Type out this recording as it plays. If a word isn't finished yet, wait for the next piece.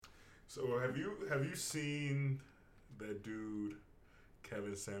So have you seen that dude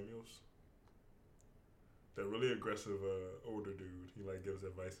Kevin Samuels? That really aggressive older dude. He like gives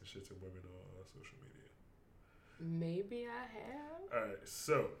advice and shit to women on social media. Maybe I have. All right,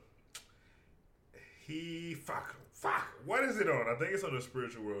 so fuck. What is it on? I think it's on the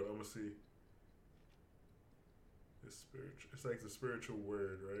spiritual world. I'm gonna see. It's spiritual. It's like the spiritual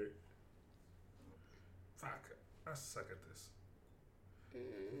word, right? Fuck. I suck at this.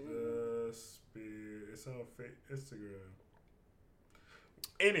 It's on Instagram.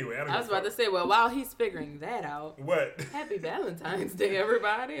 Anyway, I was about to say, well, while he's figuring that out, what? Happy Valentine's Day,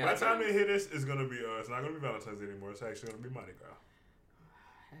 everybody. By the time they hear this, it's gonna be it's not gonna be Valentine's Day anymore. It's actually gonna be Mardi Gras.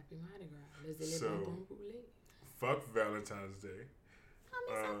 Happy Mardi Gras. So, fuck Valentine's Day.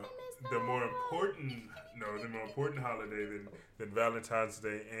 The more important holiday than Valentine's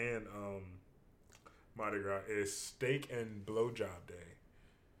Day and Mardi Gras is Steak and Blowjob Day.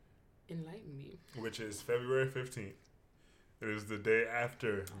 Enlighten me. Which is February 15th. It is the day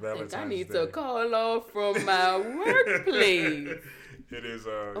after Valentine's Day. I need to call off from my workplace. It is,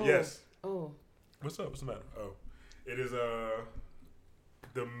 yes. Oh. What's up? What's the matter? Oh. It is, the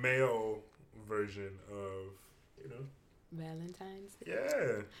male version of, Valentine's Day.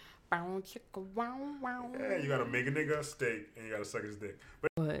 Yeah. Yeah, you gotta make a nigga a steak and you gotta suck his dick.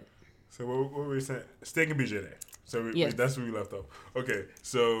 But what? So what were we saying? Steak and BJ Day. So yes. That's where we left off. Okay,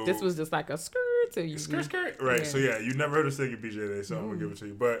 so this was just like a skirt to you. Skirt. Right. Yeah. So yeah, you never heard of Steak and BJ Day, so I'm gonna give it to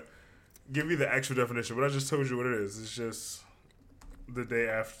you. But give you the actual definition. But I just told you what it is. It's just the day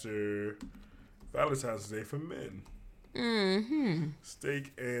after Valentine's Day for men. Mm-hmm.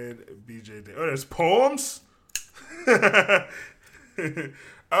 Steak and BJ Day. Oh, there's poems. Okay,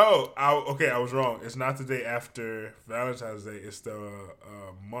 I was wrong. It's not the day after Valentine's Day. It's the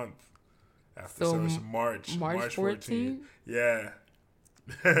month after. So it's March 14th. Yeah.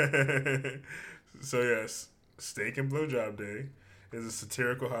 So yes, Steak and Blowjob Day is a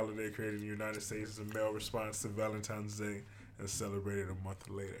satirical holiday created in the United States as a male response to Valentine's Day and celebrated a month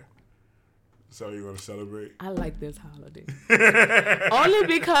later. So you want to celebrate? I like this holiday. Only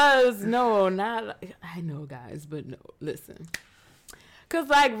because, I know guys, but no, listen. Because,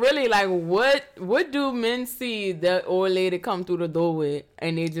 really, what do men see that old lady come through the door with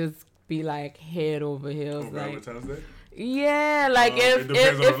and they just be, head over heels? On Valentine's Day? Yeah,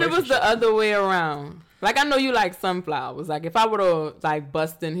 if it was the other way around. I know you like sunflowers. If I were to,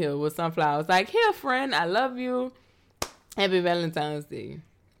 bust in here with sunflowers, here, friend, I love you. Happy Valentine's Day.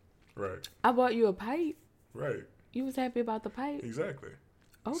 Right. I bought you a pipe. Right. You was happy about the pipe? Exactly.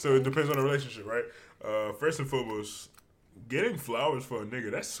 Okay. So it depends on the relationship, right? First and foremost, getting flowers for a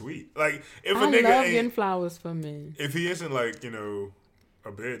nigga, that's sweet. If a nigga love getting flowers for men. If he isn't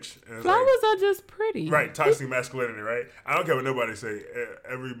a bitch. And flowers are just pretty. Right, toxic masculinity, right? I don't care what nobody say.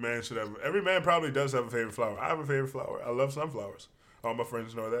 Every man probably does have a favorite flower. I have a favorite flower. I love sunflowers. All my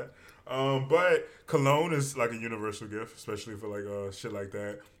friends know that. But cologne is a universal gift, especially for shit like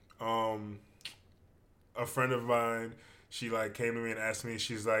that. A friend of mine, she came to me and asked me,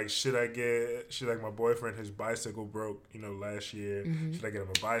 she's like, my boyfriend, his bicycle broke, last year. Mm-hmm. Should I get him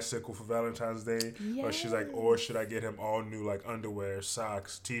a bicycle for Valentine's Day? Yes. Or she's or should I get him all new underwear,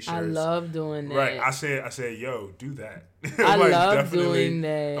 socks, t-shirts? I love doing that. Right. I said, yo, do that. I love doing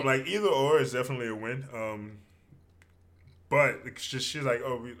that. I'm either or is definitely a win. But she's like,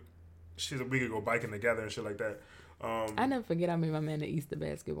 we could go biking together and shit like that. I never forget I made my man the Easter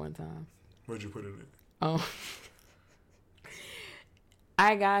basket one time. What'd you put in it?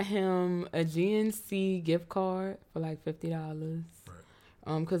 I got him a GNC gift card for $50.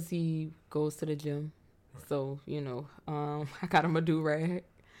 Right. Because he goes to the gym. Right. So, I got him a do-rag.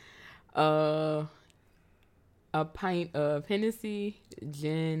 A pint of Hennessy,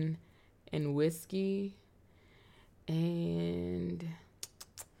 gin, and whiskey. And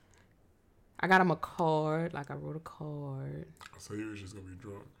I got him a card. I wrote a card. So he was just going to be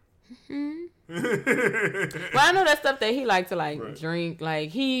drunk. Mm-hmm. Well, I know that stuff that he like to right. drink.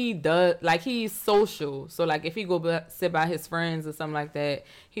 He does, he's social. So if he go sit by his friends or something like that,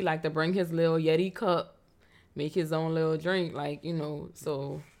 he like to bring his little Yeti cup, make his own little drink.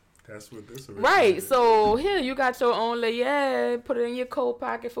 So that's what this is. Right. So here you got your own put it in your coat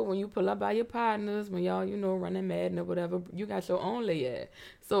pocket for when you pull up by your partners, when y'all, running Madden or whatever, you got your own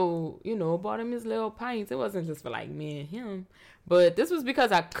So, bought him his little pints. It wasn't just for me and him. But this was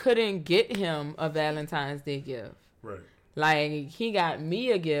because I couldn't get him a Valentine's Day gift. Right. He got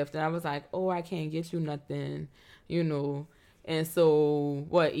me a gift, and I was like, oh, I can't get you nothing, And so,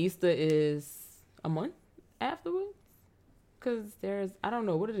 Easter is a month afterwards? Because I don't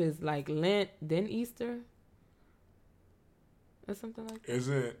know what it is, Lent, then Easter? or something like that.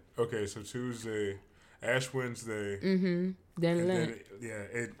 Isn't okay? So Tuesday, Ash Wednesday. Then Lent.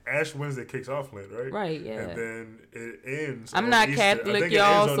 Ash Wednesday kicks off Lent, right? Right. Yeah. And then it ends. I'm on not Easter. Catholic,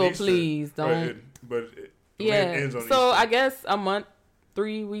 y'all, so Easter. please don't. It So ends on Easter. I guess a month,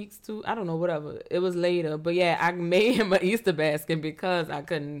 3 weeks, I don't know, whatever. It was later, but yeah, I made him an Easter basket because I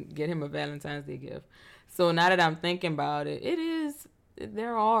couldn't get him a Valentine's Day gift. So now that I'm thinking about it,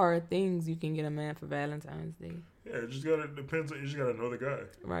 there are things you can get a man for Valentine's Day. Yeah, it just depends. You just gotta know the guy,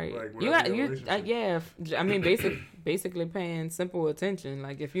 right? Like, I mean, basically paying simple attention.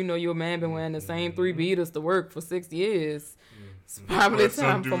 Like if you know your man been wearing the same 3 beaters to work for 6 years, it's probably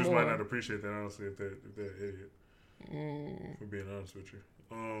time for more. Some dudes might not appreciate that honestly if they're an idiot. For being honest with you,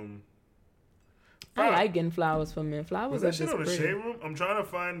 I like getting flowers for men. Flowers are just on the pretty. Shade Room? I'm trying to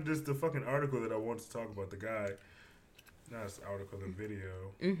find the fucking article that I wanted to talk about the guy. Not this article, the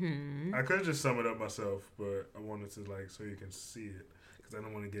video. Mm-hmm. I could just sum it up myself, but I wanted to so you can see it because I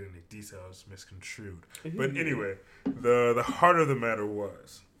don't want to get any details misconstrued. Mm-hmm. But anyway, the heart of the matter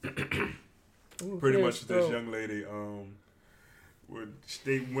was pretty much this young lady.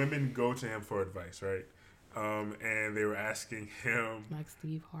 Women go to him for advice, right? And they were asking him, like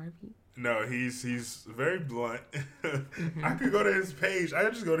Steve Harvey. No, he's very blunt. Mm-hmm. I could go to his page. I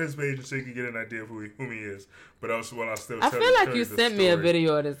could just go to his page and so you can get an idea of whom he is. But I feel like you sent me a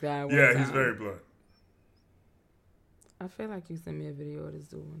video of this guy. Yeah, he's very blunt. I feel like you sent me a video of this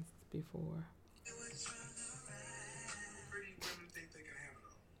dude once before.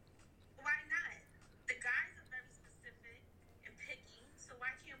 Why not? The guys are very specific and picky, so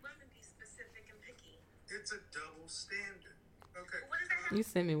why can't women be specific and picky? It's a double standard. Okay. What does that have You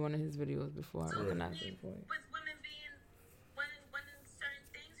sent me one of his videos before. I recognized his voice. with women being wanting certain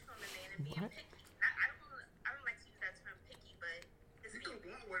things from a man and being What? picky? I don't like to use that term picky, but it's You can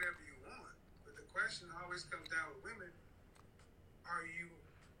want whatever you want, but the question always comes down with women: are you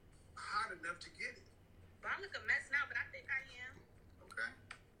hot enough to get it? Well, I look a mess now, but I think I am. Okay.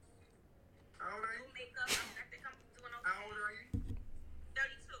 How old are you? Do makeup. I think I'm doing okay. How old are you?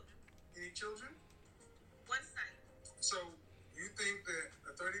 32. Any children? One son. So you think that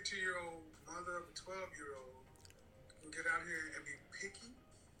a 32-year-old mother of a 12-year-old can get out here and be picky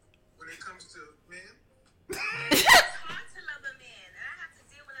when it comes to men? It's hard to love a man, and I have to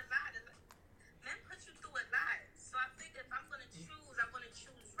deal with a lot of men put you through a lot. So I think if I'm gonna choose, I want to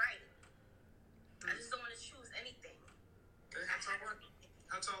choose right. I just don't want to choose anything. Okay, how tall are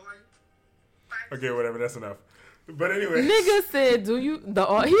you? Okay, whatever. That's enough. But anyway, Nigga said, "Do you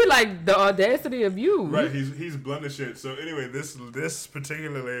he like the audacity of you?" Right, he's blunt as shit. So anyway, this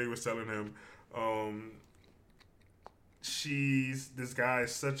particular lady was telling him, this guy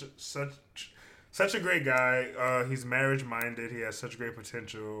is such a great guy. He's marriage minded. He has such great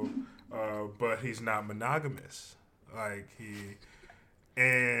potential, but he's not monogamous.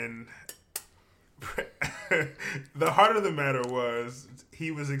 The heart of the matter was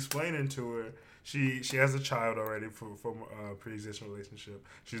he was explaining to her. She has a child already from a pre-existing relationship.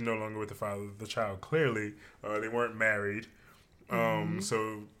 She's no longer with the father of the child. Clearly, they weren't married.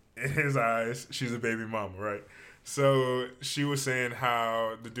 So in his eyes, she's a baby mama, right? So she was saying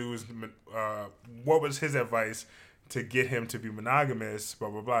how the dude was, what was his advice to get him to be monogamous, blah,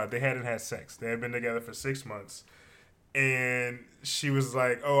 blah, blah. They hadn't had sex. They had been together for 6 months. And she was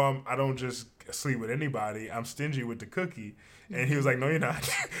like, I don't just sleep with anybody. I'm stingy with the cookie. And he was like, no, you're not.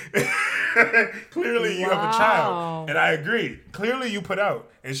 Clearly you have a child. And I agree. Clearly you put out.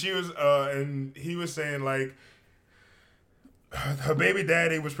 And she was, and he was saying like, her baby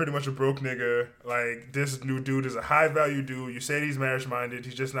daddy was pretty much a broke nigga. Like, this new dude is a high value dude. You said he's marriage minded.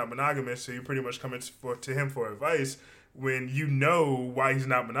 He's just not monogamous. So you pretty much coming to him for advice when you know why he's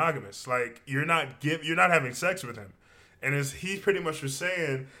not monogamous. Like, you're not having sex with him. And he pretty much was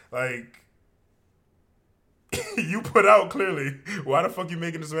saying, like, you put out clearly. Why the fuck you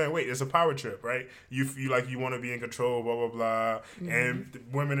making this man wait? It's a power trip, right? You want to be in control, blah blah blah. Mm-hmm. And the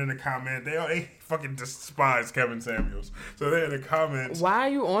women in the comment, they fucking despise Kevin Samuels. So they're in the comments. Why are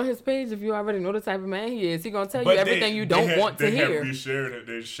you on his page if you already know the type of man he is? He gonna tell you everything you don't want to hear.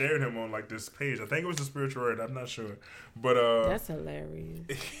 They shared him on like this page. I think it was the Spiritual Word. I'm not sure, but that's hilarious.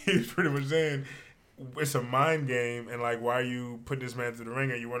 He's pretty much saying, it's a mind game, and like, why you put this man through the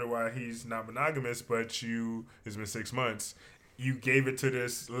ringer? You wonder why he's not monogamous, but it's been 6 months. You gave it to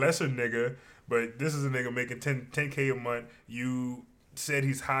this lesser nigga, but this is a nigga making 10K a month. You said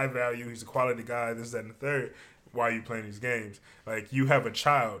he's high value, he's a quality guy, this, that, and the third. Why are you playing these games? Like, you have a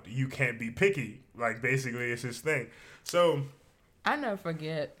child, you can't be picky. Like, basically, it's his thing. So, I never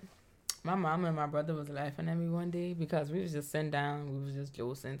forget. My mom and my brother was laughing at me one day because we was just sitting down, we was just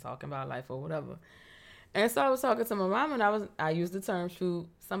josing, talking about life or whatever. And so I was talking to my mom, and I used the term shoot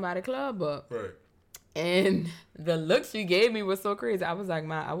somebody club up. Right. And the look she gave me was so crazy. I was like,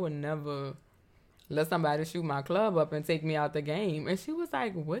 Ma, I would never let somebody shoot my club up and take me out the game. And she was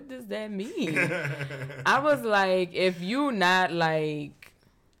like, what does that mean? I was like, if you not like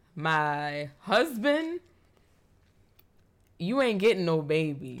my husband, you ain't getting no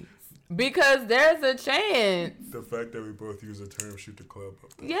babies. Because there's a chance. The fact that we both use the term shoot the club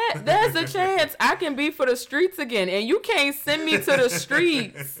up. Yeah, there's a chance I can be for the streets again. And you can't send me to the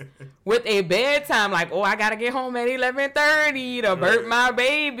streets with a bedtime like, oh, I got to get home at 11:30 to birth my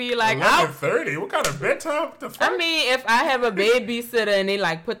baby. Like 11:30? What kind of bedtime? What the fuck? I mean, if I have a babysitter and they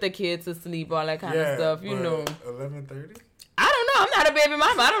like put the kids to sleep, all that kind of stuff, you know. 11:30? I don't know. I'm not a baby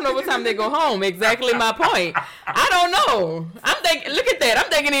mama. I don't know what time they go home. Exactly my point. I don't know. I'm thinking, look at that. I'm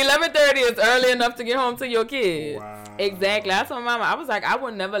thinking 11:30 is early enough to get home to your kids. Wow. Exactly. I told mama, I was like, I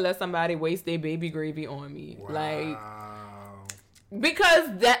would never let somebody waste their baby gravy on me. Wow. Like, because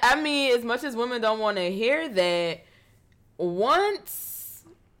that, I mean, as much as women don't want to hear that, once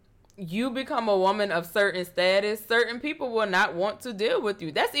you become a woman of certain status, certain people will not want to deal with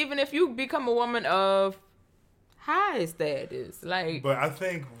you. That's even if you become a woman of high status. Like, but I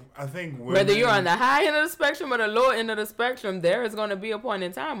think women, whether you're on the high end of the spectrum or the low end of the spectrum, there is going to be a point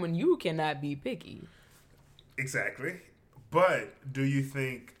in time when you cannot be picky. Exactly. But do you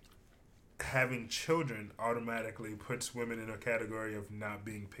think having children automatically puts women in a category of not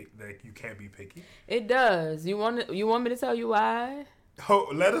being picky, that you can't be picky? It does. You want me to tell you why? Oh,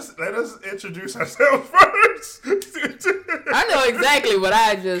 let us introduce ourselves first. I know exactly what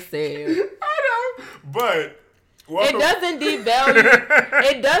I just said. I know, but it doesn't devalue.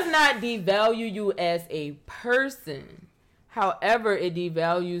 It does not devalue you as a person. However, it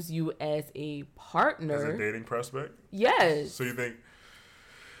devalues you as a partner. As a dating prospect? Yes. So you think?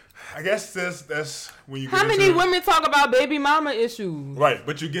 I guess that's when you. How many women talk about baby mama issues? Right,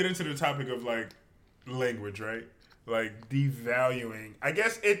 but you get into the topic of like language, right? Like devaluing. I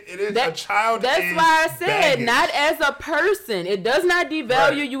guess it is a child. That's why I said baggage. Not as a person. It does not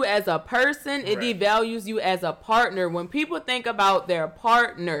devalue you as a person. It devalues you as a partner. When people think about their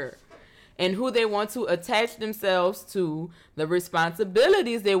partner and who they want to attach themselves to, the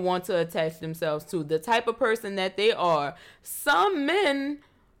responsibilities they want to attach themselves to, the type of person that they are. Some men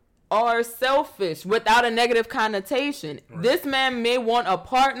are selfish without a negative connotation. Right. This man may want a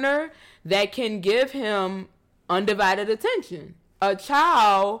partner that can give him undivided attention. A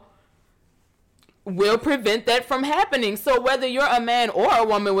child will prevent that from happening. So whether you're a man or a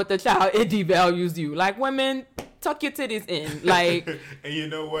woman with a child, it devalues you. Like, women, tuck your titties in. Like, and you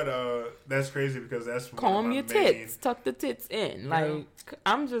know what? That's crazy because that's comb your tits, tuck the tits in. Like, know,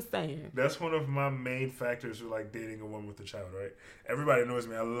 I'm just saying. That's one of my main factors with like dating a woman with a child. Right? Everybody knows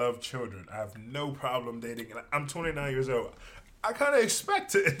me. I love children. I have no problem dating. I'm 29 years old. I kind of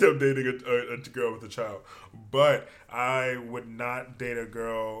expect to end up dating a girl with a child, but I would not date a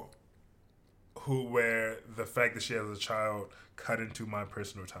girl where the fact that she has a child cut into my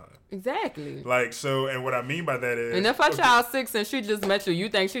personal time. Exactly. Like, so, and what I mean by that is... And if her child's 6 and she just met you, you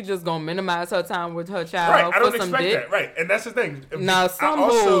think she just gonna minimize her time with her child for some dick? Right, I don't expect that. Right, and that's the thing. Now, some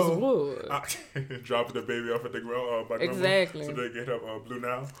hoes would. Dropping the baby off at the grandma. Exactly. So they get up Blue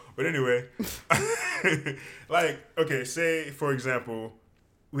Now. But anyway, like, okay, say, for example,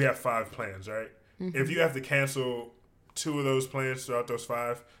 we have 5 plans, right? Mm-hmm. If you have to cancel 2 of those plans throughout those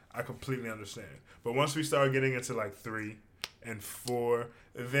 5, I completely understand. But once we start getting into like 3 and 4,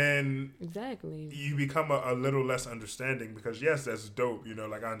 then exactly you become a little less understanding because yes, that's dope. You know,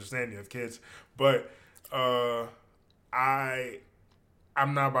 like I understand you have kids, but I'm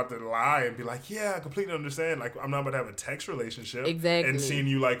not about to lie and be like, yeah, I completely understand. Like I'm not about to have a text relationship and seeing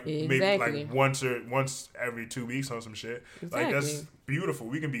you like maybe like once every 2 weeks on some shit. Exactly. Like that's beautiful.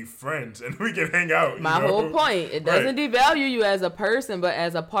 We can be friends and we can hang out. My whole point. It doesn't devalue you as a person, but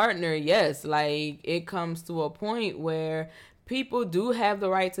as a partner, yes. Like it comes to a point where people do have the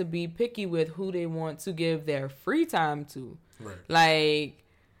right to be picky with who they want to give their free time to. Right. Like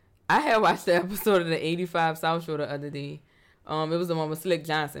I had watched the episode of the 85 South Show the other day. It was the one with Slick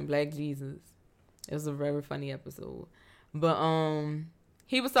Johnson, Black Jesus. It was a very funny episode. But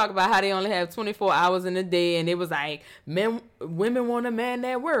he was talking about how they only have 24 hours in a day, and it was like, women want a man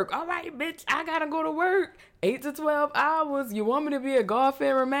that work. All right, bitch, I gotta go to work 8 to 12 hours. You want me to be a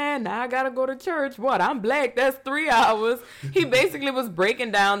God-fearing man? Now I gotta go to church. What? I'm black. That's 3 hours. He basically was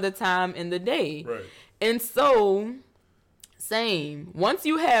breaking down the time in the day. Right. And so... same. Once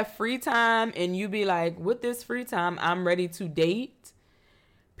you have free time and you be like, with this free time, I'm ready to date,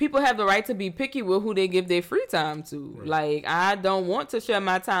 people have the right to be picky with who they give their free time to. Right. Like, I don't want to share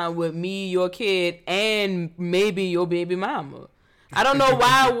my time with me, your kid, and maybe your baby mama. I don't know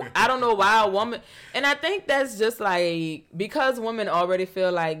why. I don't know why a woman, and I think that's just like because women already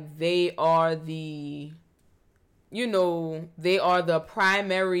feel like they are the, they are the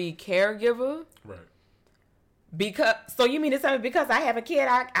primary caregiver. Right. Because so you mean to tell me because I have a kid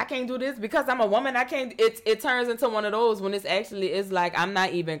I can't do this, because I'm a woman I can't. It turns into one of those when it's like I'm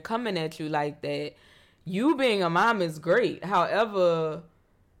not even coming at you like that. You being a mom is great. However,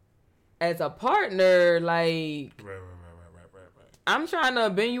 as a partner, like Right. I'm trying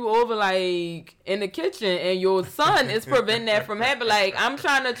to bend you over like in the kitchen, and your son is preventing that from happening. Like I'm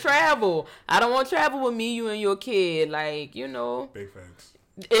trying to travel. I don't want to travel with me, you, and your kid. Like Big facts.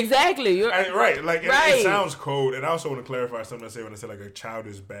 Exactly. Right. Like right. It sounds cold, and I also want to clarify something I say when I say like a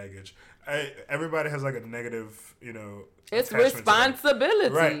childish baggage. Everybody has like a negative, It's attachment to responsibility.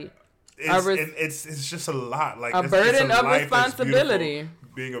 that. Right. It's just a lot. Like a burden of responsibility.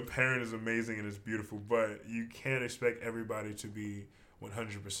 Being a parent is amazing and it's beautiful, but you can't expect everybody to be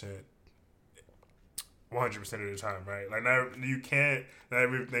 100% of the time, right? Like not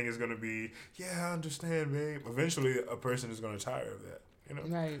everything is gonna be, yeah, I understand, babe. Eventually a person is gonna tire of that.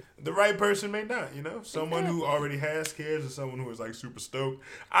 Right. The right person may not, Someone who already has kids or someone who is like super stoked.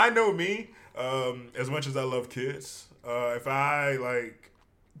 I know me, as much as I love kids, but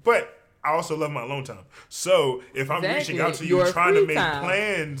I also love my alone time. So if I'm reaching out to you trying to make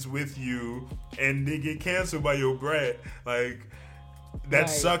plans with you and they get canceled by your brat, like that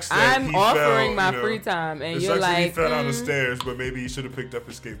sucks. That I'm offering my free time, and you're like, he fell down the stairs, but maybe he should have picked up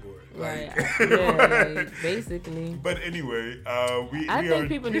his skateboard. Right. Like, basically. But anyway, I think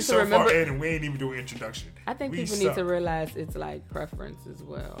people need to so remember, far in, and we ain't even doing introduction. I think people need to realize it's like preference as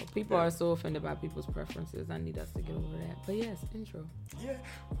well. People are so offended by people's preferences. I need us to get over that. But yes, intro. Yeah.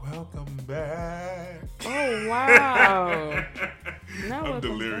 Welcome back. Oh wow. I'm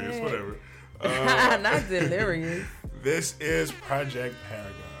delirious. Back. Whatever. Not delirious. This is Project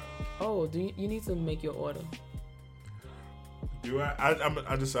Paragon. Oh, you need to make your order? Do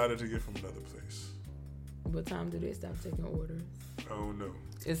I decided to get from another place. What time do they stop taking orders? Oh no.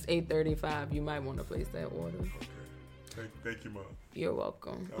 It's 8:35. You might want to place that order. Okay. Thank you, Mom. You're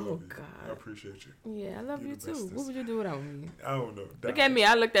welcome. Oh God. I appreciate you. Yeah, I love you too. What would you do without me? I don't know. Look at me.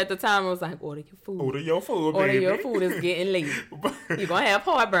 I looked at the time and was like, order your food. Order your food, Order baby. your food. Is getting late. You're going to have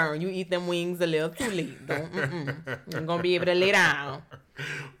heartburn. You eat them wings a little too late. You're going to be able to lay down.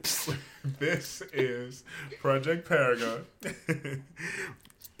 This is Project Paragon.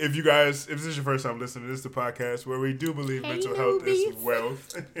 If this is your first time listening, this is the podcast where we do believe mental health is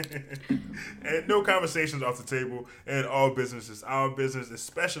wealth. And no conversations off the table in all businesses. Our business,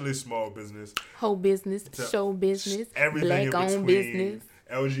 especially small business. Whole business, show business, everything black-owned business.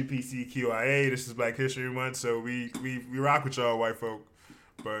 LGBTQIA. This is Black History Month, so we rock with y'all white folk.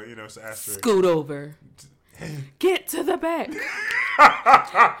 But, it's an asterisk. Scoot over. Get to the back.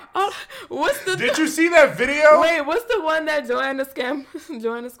 Did you see that video? Wait, what's the one that Joanna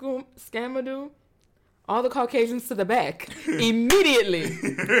School Scammer do? All the Caucasians to the back. Immediately.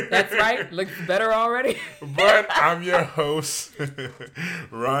 That's right. Looks better already. But I'm your host,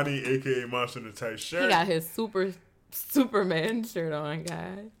 Ronnie, a.k.a. Monster in the Tight Shirt. He got his Superman shirt on,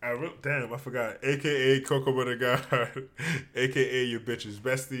 guys. I forgot. A.k.a. Cocoa Butter God, a.k.a. your bitch's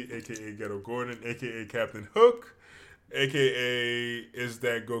bestie, a.k.a. Ghetto Gordon, a.k.a. Captain Hook, a.k.a. is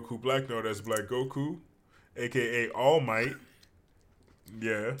that Goku Black? No, that's Black Goku, a.k.a. All Might.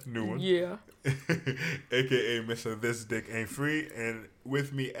 Yeah, new one. Yeah. a.k.a. Mr. This Dick Ain't Free. And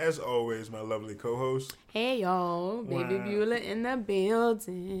with me, as always, my lovely co-host. Hey, y'all. Baby Beulah in the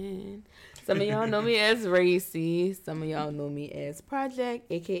building. Some of y'all know me as Racy. Some of y'all know me as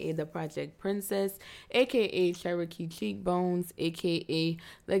Project, a.k.a. the Project Princess, a.k.a. Cherokee Cheekbones, a.k.a.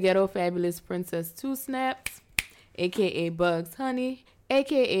 the Ghetto Fabulous Princess Two Snaps, a.k.a. Bugs Honey,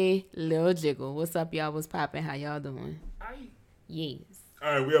 a.k.a. Lil Jiggle. What's up, y'all? What's poppin'? How y'all doing? Yes.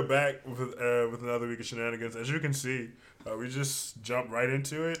 All right, we are back with another week of shenanigans. As you can see, we just jumped right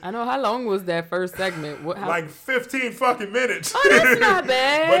into it. I know. How long was that first segment? Like 15 fucking minutes. Oh, that's not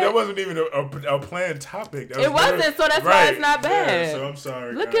bad. But that wasn't even a planned topic. It wasn't, so that's why it's not bad. Yeah, so I'm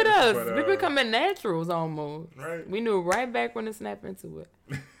sorry. Look guys, at us. but, We're becoming naturals almost. Right. We knew right back when to snap into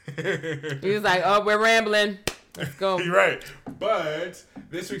it. He was like, oh, we're rambling. Let's go. You're right. But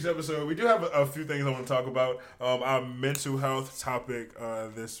this week's episode, we do have a few things I want to talk about. Our mental health topic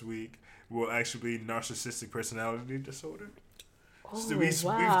this week will actually be narcissistic personality disorder. Oh, So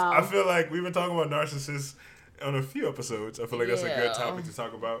wow. I feel like we've been talking about narcissists on a few episodes. I feel like that's a good Yeah. topic to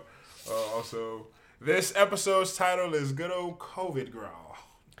talk about. Also, this episode's title is Good Old COVID Growl.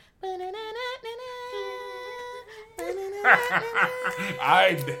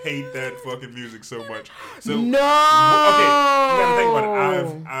 I hate that fucking music so much. So No. okay, you gotta think about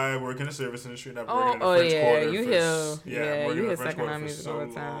it. I work in the service industry and I've worked in the French Quarter. You for, hear, I'm working you in hear the French Quarter second-hand for music so all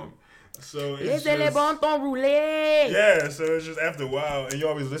the time. long. So it's Laissez les just, bon temps rouler. yeah, so it's just after a while, and you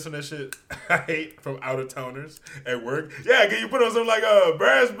always listen to shit I hate from out of towners at work. Yeah, can you put on some like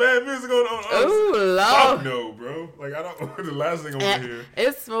brass band music on? Ooh, Fuck Lord. no, bro. Like I don't. The last thing I want to hear.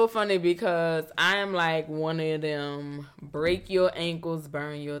 It's so funny because I am like one of them break your ankles,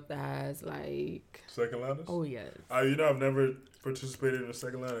 burn your thighs. Like, Second liners. oh yes. You know, I've never participated in a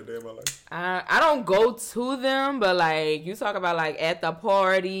second line a day in my life. I don't go to them, but like you talk about like at the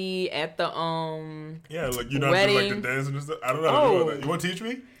party, at the Yeah, like you know, wedding. like the dancing and stuff. I don't know how to do all that. You want to teach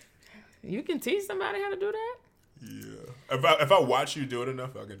me? You can teach somebody how to do that. Yeah. If I watch you do it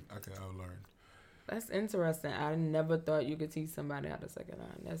enough, I'll learn. That's interesting. I never thought you could teach somebody how to second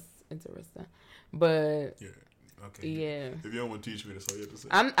line. That's interesting. But Yeah. Okay. yeah. If you don't want to teach me, that's all you have to say.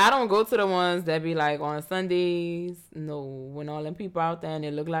 I don't go to the ones that be like on Sundays. No, when all them people out there and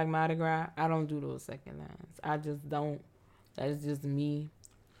they look like Mardi Gras, I don't do those second lines. I just don't. That's just me.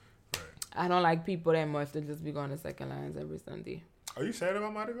 Right. I don't like people that much to just be going to second lines every Sunday. Are you sad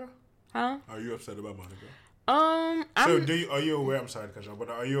about Mardi Gras? Huh? Are you upset about Mardi Gras? So are you aware? I'm sorry to cut you off, but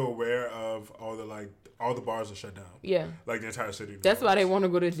are you aware of all the bars are shut down? Yeah. Like the entire city. That's why they want to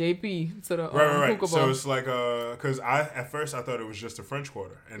go to JP to the Right. hookah So bar. it's like because at first I thought it was just the French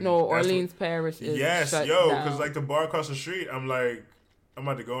Quarter. And No, that's Orleans Parish is shut because down. like the bar across the street, I'm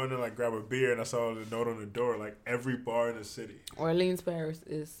about to go in there like grab a beer, and I saw the note on the door like every bar in the city. Orleans Parish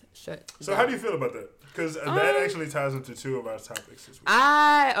is shut So down. how do you feel about that? Because that actually ties into two of our topics this week.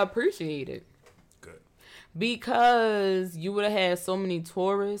 I appreciate it. Good. Because you would have had so many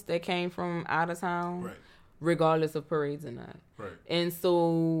tourists that came from out of town, Right. regardless of parades or not. Right. And so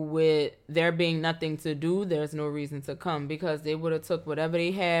with there being nothing to do, there's no reason to come because they would have took whatever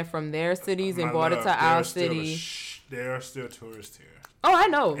they had from their cities and My brought it love, to our city. There are still tourists here, Oh, I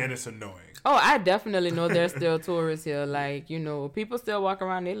know. and it's annoying. Oh, I definitely know there's still tourists here. Like, you know, people still walk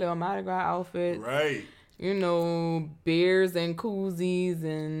around in their little Mardi Gras outfits. Right. You know, beers and koozies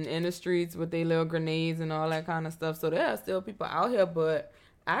and in the streets with their little grenades and all that kind of stuff. So there are still people out here, but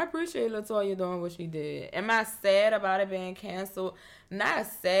I appreciate LaToya doing what she did. Am I sad about it being canceled? Not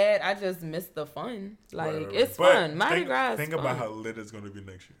sad. I just missed the fun. Like, Right. it's But fun. Mardi Gras is Think fun. about how lit it's going to be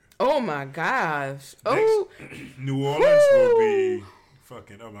next year. Oh, my gosh. Oh, New Orleans will be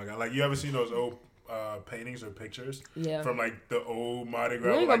fucking, oh my God. Like, you ever seen those old paintings or pictures? Yeah. From, like, the old Mardi we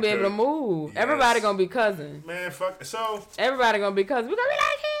Gras? ain't going to be able to move. Yes. Everybody going to be cousin. Man, fuck. So, Everybody going to be cousin. we going to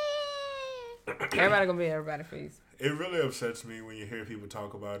be like, hey. Everybody going to be everybody's face. it really upsets me when you hear people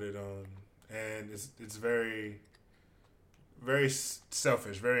talk about it, and it's very, very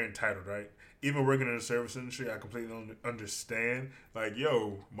selfish, very entitled, right? Even working in the service industry, I completely understand. Like,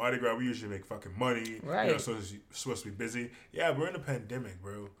 yo, Mardi Gras, we usually make fucking money. Right. You know, so it's supposed to be busy. Yeah, we're in a pandemic,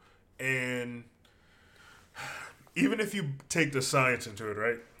 bro. And even if you take the science into it,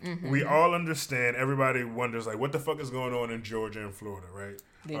 right? Mm-hmm. We all understand. Everybody wonders, like, what the fuck is going on in Georgia and Florida, right?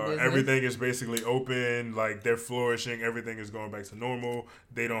 Everything is basically open. Like, they're flourishing. Everything is going back to normal.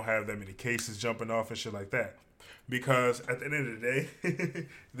 They don't have that many cases jumping off and shit like that. Because at the end of the day,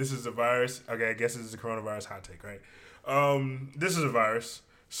 this is a virus. Okay, I guess this is a coronavirus hot take, right? This is a virus.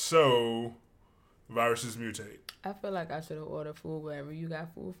 So, viruses mutate. I feel like I should have ordered food wherever you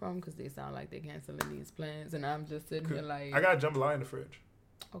got food from because they sound like they're canceling these plans. And I'm just sitting here like... I got jambalaya in the fridge.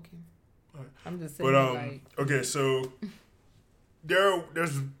 Okay. Right. I'm just sitting But, here like... okay, so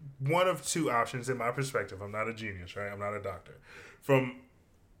there's one of two options in my perspective. I'm not a genius, right? I'm not a doctor.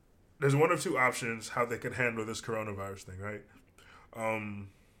 There's one of two options how they can handle this coronavirus thing, right?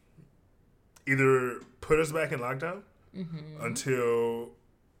 Either put us back in lockdown until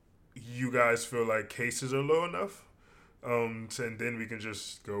you guys feel like cases are low enough, and then we can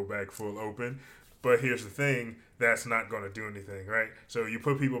just go back full open. But here's the thing, that's not going to do anything, right? So you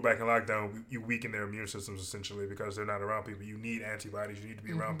put people back in lockdown, you weaken their immune systems essentially because they're not around people. You need antibodies, you need to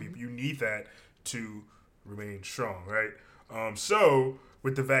be around people. You need that to remain strong, right? So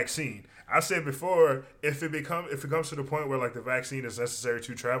with the vaccine, I said before, if it comes to the point where like the vaccine is necessary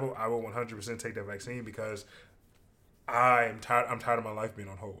to travel, I will 100% take that vaccine because I'm tired of my life being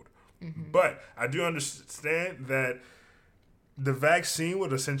on hold. But I do understand that the vaccine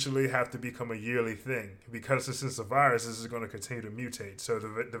would essentially have to become a yearly thing because since it's a virus, this is going to continue to mutate. So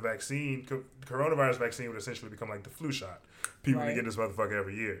the vaccine, coronavirus vaccine, would essentially become like the flu shot. People be getting this motherfucker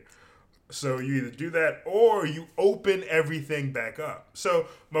every year. So you either do that or you open everything back up. So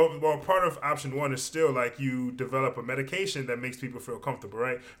well, part of option one is still like you develop a medication that makes people feel comfortable,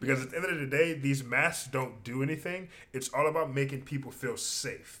 right? Because at the end of the day, these masks don't do anything. It's all about making people feel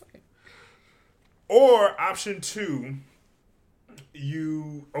safe. Or option two,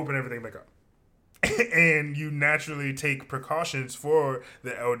 you open everything back up. And you naturally take precautions for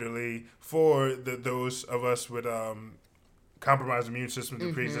the elderly, for those of us with compromised immune systems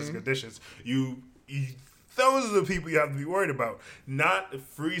and pre-existing conditions. Those are the people you have to be worried about, not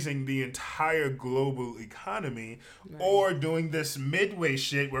freezing the entire global economy or doing this midway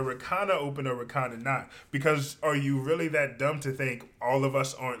shit where we're kind of open or we're kind of not. Because are you really that dumb to think all of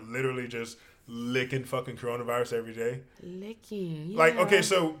us aren't literally just licking fucking coronavirus every day? Licking, yeah. Like, okay,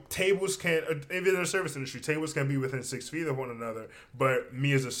 so tables can't, even in the service industry, tables can be within 6 feet of one another, but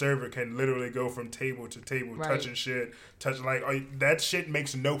me as a server can literally go from table to table, touching shit, that shit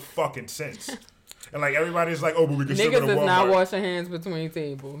makes no fucking sense. And like, everybody's like, oh, but we can still go to Niggas Walmart. is not washing hands between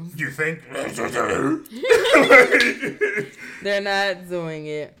tables. You think? They're not doing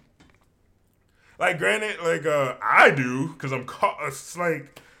it. Like, granted, like, I do, because it's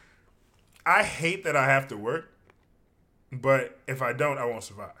like, I hate that I have to work, but if I don't, I won't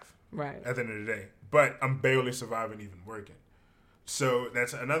survive. Right. At the end of the day. But I'm barely surviving even working. So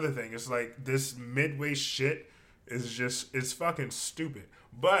that's another thing. It's like this midway shit is just, it's fucking stupid.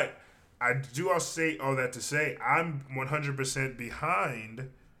 But I'll say all that to say, I'm 100% behind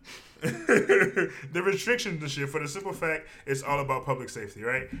the restrictions and shit for the simple fact it's all about public safety,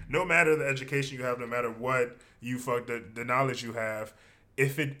 right? No matter the education you have, no matter what the knowledge you have,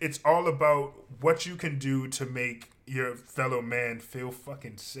 if it's all about what you can do to make your fellow man feel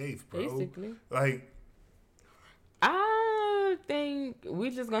fucking safe, bro. Basically. Like, I think we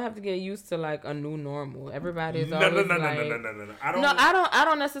just gonna have to get used to like a new normal. Everybody's no. I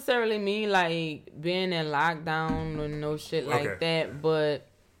don't necessarily mean like being in lockdown or no shit like that, but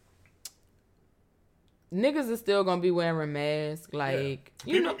niggas is still gonna be wearing masks. Like,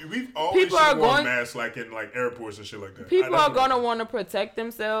 we've always people are worn masks like in like airports and shit like that. People are gonna want to protect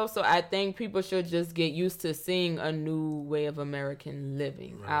themselves, so I think people should just get used to seeing a new way of American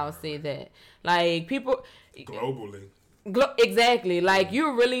living. I'll say that. Like, people globally. Exactly. Like,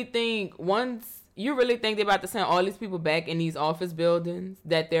 you really think they're about to send all these people back in these office buildings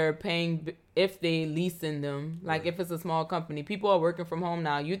that they're paying if they leasing them? Like, if it's a small company, people are working from home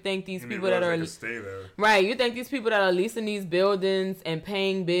now. You think these people that are stay there, right? You think these people that are leasing these buildings and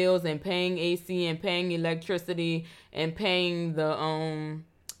paying bills and paying AC and paying electricity and paying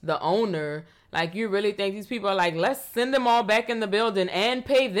the owner? Like, you really think these people are like, let's send them all back in the building and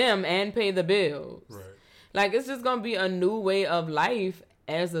pay them and pay the bills? Right. Like, it's just gonna be a new way of life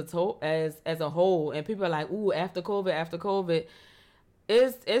as a whole, and people are like, ooh, after COVID,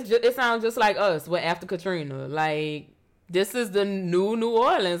 it sounds just like us with after Katrina. Like, this is the New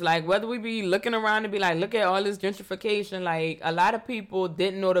Orleans. Like, whether we be looking around and be like, look at all this gentrification. Like, a lot of people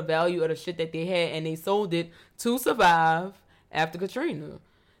didn't know the value of the shit that they had, and they sold it to survive after Katrina.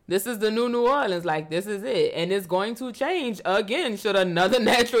 This is the New Orleans. Like, this is it, and it's going to change again should another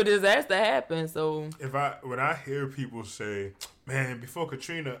natural disaster happen. So when I hear people say, man, before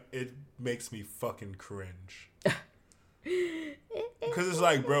Katrina, it makes me fucking cringe. Because it's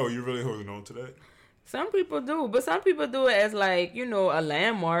like, bro, you're really holding on to that? Some people do, but some people do it as like, a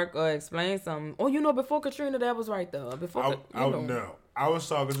landmark or explain something. Oh, before Katrina, that was right there. No. I was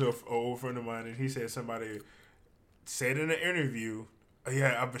talking to an old friend of mine, and he said somebody said in an interview,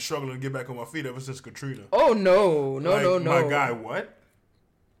 yeah, I've been struggling to get back on my feet ever since Katrina. Oh, no. My guy, what?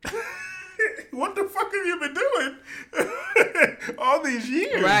 What the fuck have you been doing all these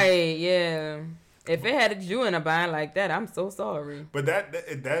years? Right, yeah. If it had you in a bind like that, I'm so sorry. But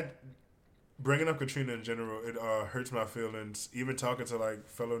that bringing up Katrina in general, it hurts my feelings. Even talking to like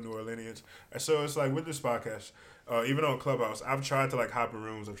fellow New Orleanians. So it's like with this podcast, even on Clubhouse, I've tried to like hop in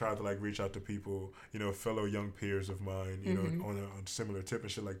rooms. I've tried to like reach out to people, fellow young peers of mine, know, on a similar tip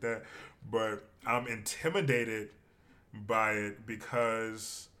and shit like that. But I'm intimidated by it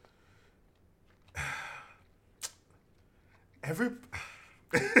because I'm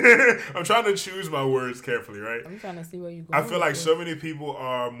trying to choose my words carefully, right? I'm trying to see where you go. I feel like so many people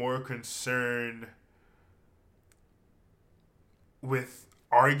are more concerned with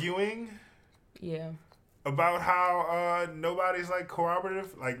arguing. Yeah. About how nobody's like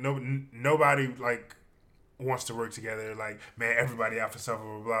cooperative, like nobody like wants to work together. Like, man, everybody out for self,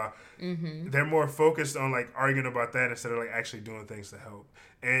 blah blah blah. Mm-hmm. They're more focused on like arguing about that instead of like actually doing things to help.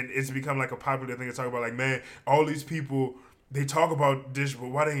 And it's become like a popular thing to talk about. Like, man, all these people, they talk about this, but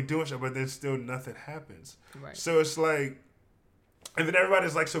why they ain't doing shit? But then still nothing happens. Right. So it's like, and then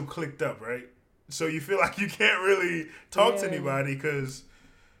everybody's like so clicked up, right? So you feel like you can't really talk to Yeah. anybody because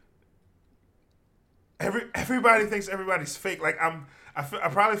everybody thinks everybody's fake. Like I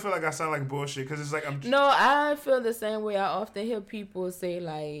probably feel like I sound like bullshit because it's like I'm. No, I feel the same way. I often hear people say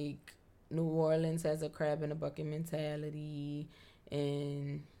like New Orleans has a crab in a bucket mentality,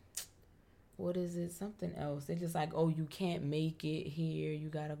 and what is it? Something else. They're just like, oh, you can't make it here. You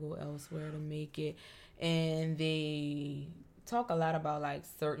gotta go elsewhere to make it, and they talk a lot about like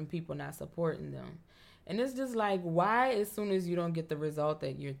certain people not supporting them. And it's just like, why as soon as you don't get the result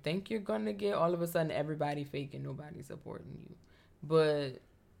that you think you're gonna get, all of a sudden everybody fake and nobody's supporting you. But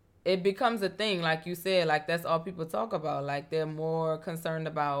it becomes a thing, like you said, like that's all people talk about. Like they're more concerned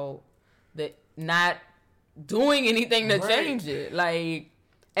about the not doing anything to Right. change it. Like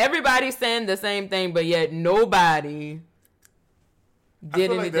everybody's saying the same thing, but yet nobody I did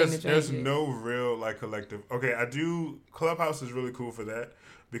feel like anything to there's change it. no real like collective. Okay, I do. Clubhouse is really cool for that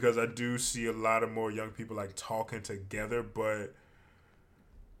because I do see a lot of more young people like talking together, but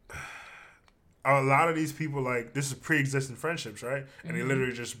a lot of these people like this is pre-existing friendships, right? And they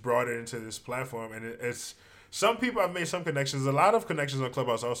literally just brought it into this platform, and it's some people have made some connections. A lot of connections on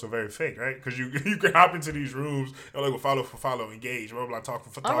Clubhouse are also very fake, right? Because you can hop into these rooms and like follow for follow, engage, blah blah, talk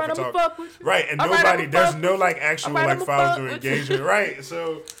for All right, talk for I'ma talk, fuck with you. right? And All right, nobody, I'ma there's fuck no with like actual All right, like I'ma follow fuck through with you. engagement, right?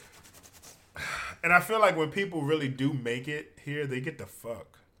 So, and I feel like when people really do make it here, they get the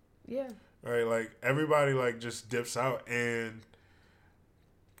fuck. Yeah. Right, like everybody like just dips out, and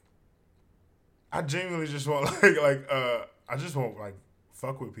I genuinely just want I just want like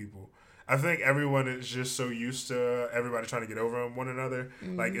fuck with people. I think everyone is just so used to everybody trying to get over on one another,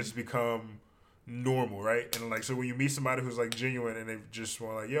 like it's become normal, right? And like so when you meet somebody who's like genuine and they just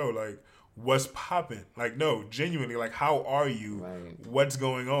want like yo like what's popping, like no genuinely like how are you, Right. what's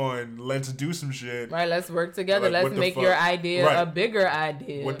going on, let's do some shit. Right, let's work together. Like, Let's what the make fuck? your idea Right. a bigger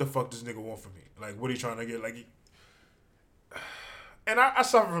idea. What the fuck does nigga want from me? Like, what are you trying to get? Like, and I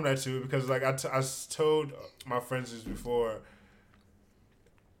suffer from that too because, like, I told my friends this before.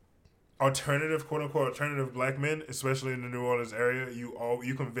 Alternative, quote unquote, alternative black men, especially in the New Orleans area,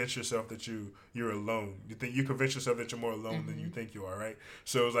 you convince yourself that you're alone. You convince yourself that you're more alone than you think you are, right?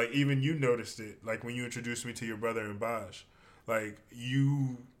 So it's like even you noticed it, like when you introduced me to your brother in Bosch, like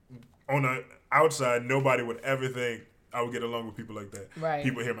you on the outside, nobody would ever think I would get along with people like that. Right.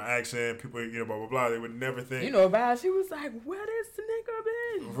 People hear my accent, people, blah, blah, blah. They would never think. You know about she was like, where this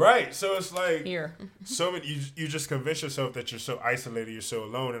nigga been? Right. So it's like, Here. so many, you just convince yourself that you're so isolated, you're so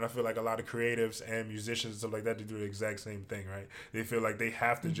alone. And I feel like a lot of creatives and musicians and stuff like that, they do the exact same thing, right? They feel like they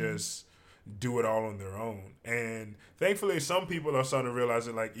have to just do it all on their own. And thankfully, some people are starting to realize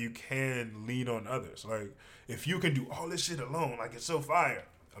that, like, you can lean on others. Like, if you can do all this shit alone, like, it's so fire.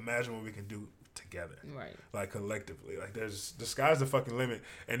 Imagine what we can do together, Right. like collectively. Like the sky's the fucking limit.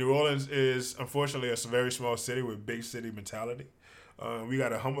 And New Orleans is unfortunately a very small city with big city mentality. We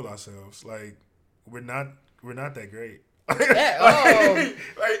gotta humble ourselves. Like we're not that great. At all.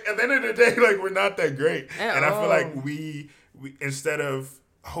 Like at the end of the day, like we're not that great. At And I feel all. like we instead of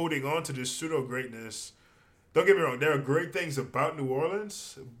holding on to this pseudo greatness. Don't get me wrong, there are great things about New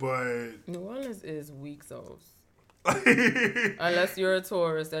Orleans, but New Orleans is weak sauce. Unless you're a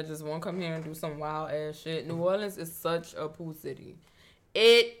tourist that just won't come here and do some wild ass shit. New Orleans is such a poo city.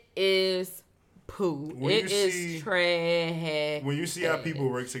 It is poo. When It you is see- trash. when you see how people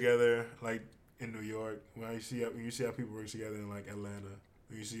work together, like in New York, when you see how people work together in like Atlanta,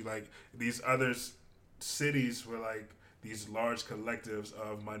 when you see like these other cities where like these large collectives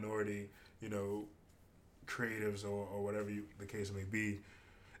of minority, creatives or whatever the case may be.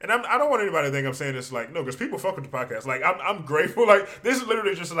 And I don't want anybody to think I'm saying this like, no, because people fuck with the podcast. Like, I'm grateful. Like, this is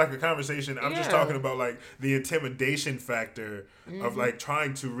literally just like a conversation. I'm just Yeah. talking about like the intimidation factor of like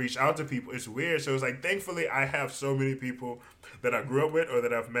trying to reach out to people. It's weird. So it's like, thankfully, I have so many people that I grew up with or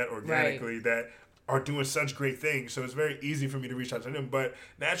that I've met organically that are doing such great things. So it's very easy for me to reach out to them. But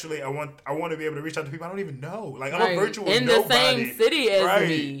naturally, I want to be able to reach out to people I don't even know. Like, I'm Right. a virtual in nobody. the same city as Right.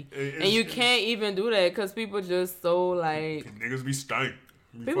 me, It's- and you it's- can't even do that because people just so like Niggas be stank.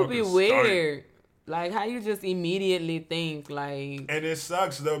 people be fucking stank. weird. Like how you just immediately think like And it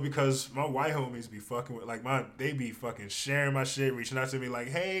sucks though because my white homies be fucking with they be fucking sharing my shit, reaching out to me like,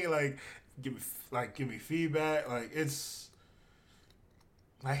 hey, like give me feedback. Like it's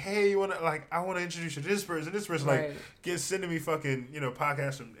like, hey, you wanna I wanna introduce you to this person, Right. like sending me fucking,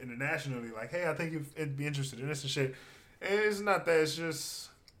 podcasts from internationally, like, hey, I think you'd be interested in this and shit. And it's not that, it's just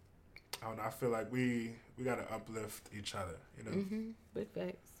I don't know, I feel like we gotta uplift each other, big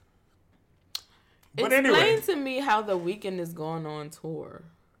facts. But Explain anyway. to me how The Weeknd is going on tour.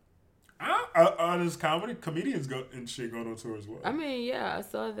 There's comedians and shit going on tour as well. I mean, yeah, I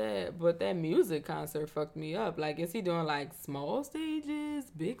saw that, but that music concert fucked me up. Like, is he doing like small stages,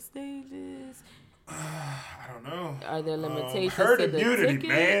 big stages? I don't know. Are there limitations herd to the immunity, ticket?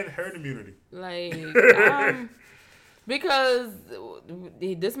 man. Herd immunity. Like, because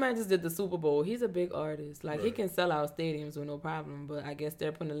this man just did the Super Bowl. He's a big artist. Like, he can sell out stadiums with no problem. But I guess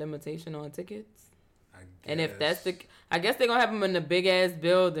they're putting a limitation on tickets. And if that's I guess they're gonna have him in a big ass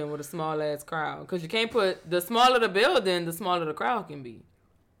building with a small ass crowd. Because you can't put the smaller the building, the smaller the crowd can be.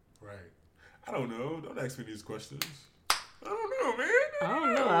 Right. I don't know. Don't ask me these questions. I don't know, man. I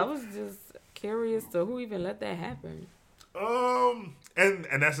don't know. I was just curious to who even let that happen. And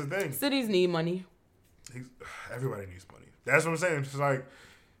that's the thing. Cities need money. Everybody needs money. That's what I'm saying. It's like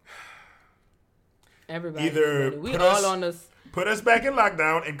Everybody either needs money. We all on this. Put us back in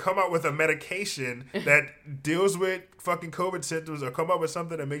lockdown and come out with a medication that deals with fucking COVID symptoms, or come up with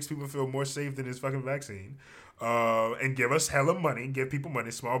something that makes people feel more safe than this fucking vaccine, and give us hella money, give people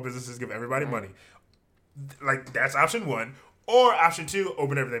money, small businesses, give everybody money. Like, that's option one. Or option two,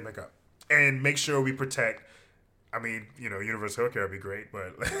 open everything back up and make sure we protect. I mean, universal healthcare would be great,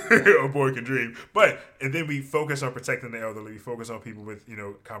 but a boy can dream. And then we focus on protecting the elderly. We focus on people with,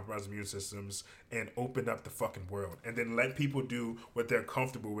 compromised immune systems, and open up the fucking world. And then let people do what they're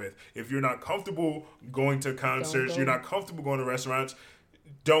comfortable with. If you're not comfortable going to concerts, you're not comfortable going to restaurants,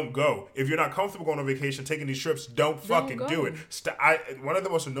 don't go. If you're not comfortable going on vacation, taking these trips, don't fucking do it. One of the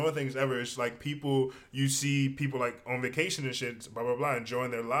most annoying things ever is like you see people like on vacation and shit, blah, blah, blah,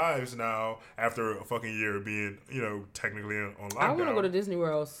 enjoying their lives now after a fucking year of being, technically on lockdown. I want to go to Disney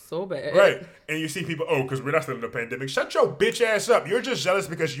World so bad. Right. And you see people, because we're not still in the pandemic. Shut your bitch ass up. You're just jealous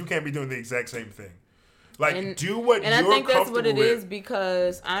because you can't be doing the exact same thing. Like, do what you're comfortable with. And I think that's what it is,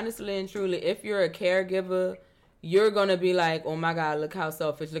 because honestly and truly, if you're a caregiver, you're going to be like, oh my God, look how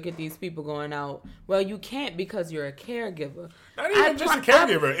selfish. Look at these people going out. Well, you can't, because you're a caregiver. Not even just a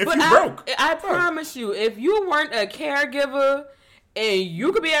caregiver. If you broke. I promise you, if you weren't a caregiver and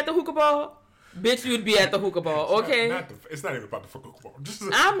you could be at the hookah ball, bitch, you'd be at the hookah ball, okay? It's not even about the hookah ball.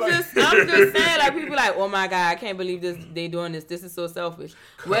 I'm just saying, like, people like, oh my God, I can't believe they doing this. This is so selfish.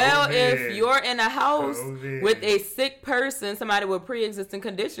 COVID. Well, if you're in a house with a sick person, somebody with pre-existing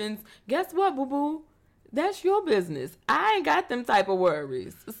conditions, guess what, boo-boo? That's your business. I ain't got them type of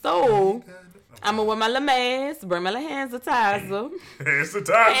worries. So, I'm going to wear my little mask, bring my little hand sanitizer.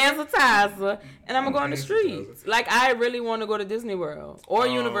 And I'm going to go on the streets. Like, I really want to go to Disney World or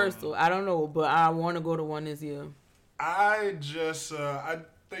Universal. I don't know, but I want to go to one this year. I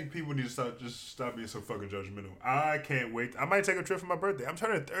think people need to stop being so fucking judgmental. I can't wait. I might take a trip for my birthday. I'm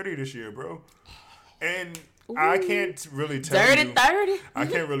turning 30 this year, bro. And Ooh. I can't really tell you. 30? I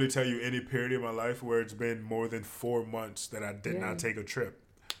can't really tell you any period in my life where it's been more than 4 months that I did not take a trip.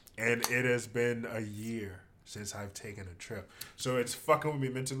 And it has been a year since I've taken a trip. So it's fucking with me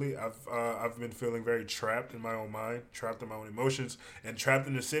mentally. I've been feeling very trapped in my own mind, trapped in my own emotions, and trapped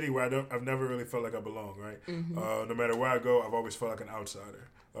in the city where I've never really felt like I belong, right? Mm-hmm. No matter where I go, I've always felt like an outsider.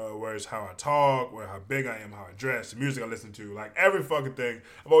 Whereas how I talk, how big I am, how I dress, the music I listen to, like every fucking thing,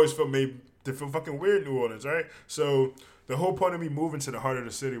 I've always felt made to feel fucking weird in New Orleans, right? So the whole point of me moving to the heart of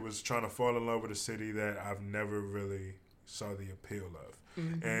the city was trying to fall in love with a city that I've never really saw the appeal of.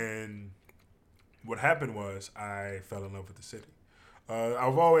 Mm-hmm. And what happened was I fell in love with the city.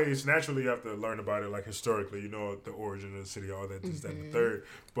 I've always, naturally, you have to learn about it, like historically, the origin of the city, all that, this, that, and the third.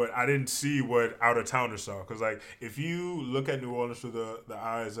 But I didn't see what out-of-towners saw. Because, like, if you look at New Orleans through the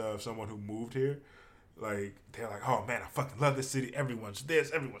eyes of someone who moved here, like, they're like, oh, man, I fucking love this city. Everyone's this,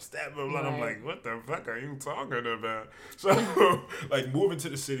 everyone's that, blah, blah, blah. Right. I'm like, what the fuck are you talking about? So, like, moving to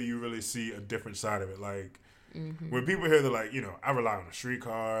the city, you really see a different side of it. Like, when people hear, they're like, I rely on a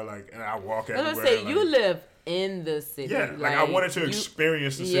streetcar, like, and I walk everywhere. Let's say, like, you live in the city. Yeah, like I wanted to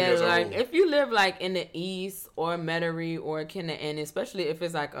experience the city as a whole. Like if you live like in the East or Metairie or Kenner, and especially if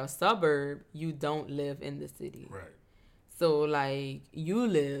it's like a suburb, you don't live in the city. Right. So like you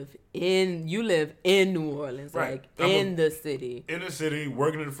live in New Orleans, right. Like in the city. In the city,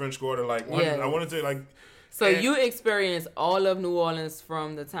 working in the French Quarter, like I wanted to like. So you experience all of New Orleans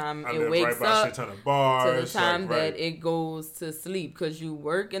from the time it wakes up to the time that it goes to sleep, because you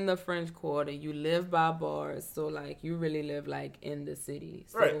work in the French Quarter, you live by bars, so like you really live like in the city.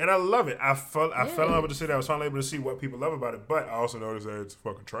 So, right, and I love it. I fell in love with the city. I was finally able to see what people love about it, but I also noticed that it's a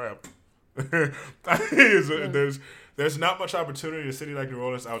fucking trap. There's not much opportunity in a city like New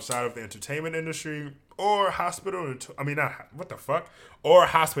Orleans outside of the entertainment industry or or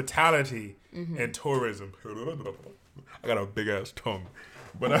hospitality and tourism. I got a big ass tongue.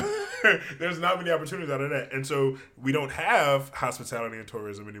 But there's not many opportunities out of that. And so we don't have hospitality and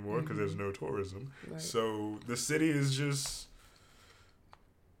tourism anymore because there's no tourism. Right. So the city is just...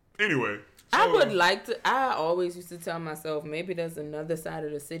 Anyway. I so- would like to. I always used to tell myself maybe there's another side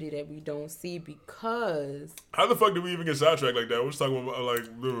of the city that we don't see because How the fuck did we even get sidetracked like that? We're just talking about like...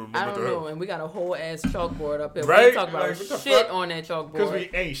 I don't know. And we got a whole ass chalkboard up here. We Right? ain't talking about Like, what the shit fuck? on that chalkboard. Because we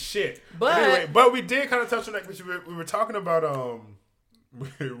ain't shit. But- anyway, but we did kind of touch on that because we were talking about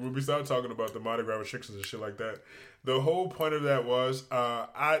when we started talking about the Mardi Gras restrictions and shit like that. The whole point of that was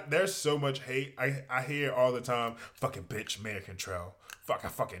there's so much hate. I hear all the time, fucking bitch, Mayor Cantrell.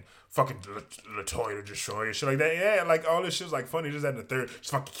 Fucking Latoya the Destroyer, shit like that. Yeah, like all this shit's like funny. Just that in the third, she's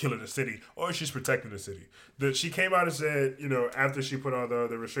fucking killing the city, or she's protecting the city. She came out and said, you know, after she put on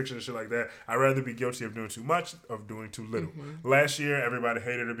the restrictions and shit like that, I'd rather be guilty of doing too much, of doing too little. Last year, everybody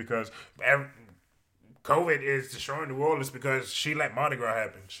hated her because COVID is destroying New Orleans because she let Mardi Gras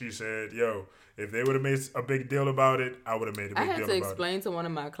happen. She said, yo, if they would have made a big deal about it, I would have made a I big had deal to about it. explain to one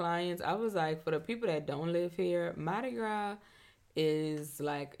of my clients. I was like, for the people that don't live here, Mardi Gras is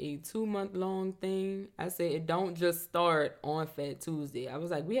like a 2-month long thing. I said it don't just start on Fat Tuesday. I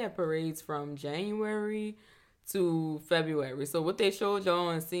was like, we have parades from January to February. So what they showed y'all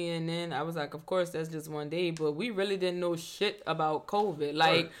on CNN, I was like, of course that's just one day, but we really didn't know shit about COVID.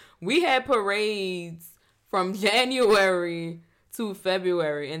 Like Right. we had parades from January to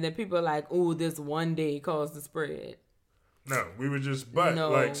February, and then people are like, "Ooh, this one day caused the spread." No, we were just, but No.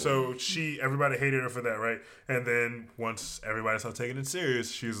 like, so everybody hated her for that, right? And then once everybody started taking it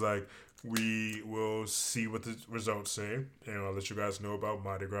serious, she's like, we will see what the results say, and I'll let you guys know about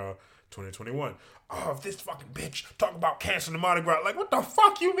Mardi Gras 2021. Oh, if this fucking bitch talk about canceling the Mardi Gras, like, what the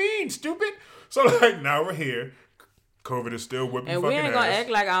fuck you mean, stupid? So like, now we're here. COVID is still whipping And fucking we ain't gonna ass. act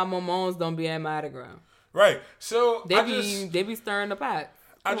like our momos don't be at Mardi Gras. Right. So They I be stirring the pot.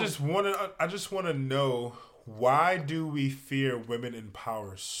 just want to know, why do we fear women in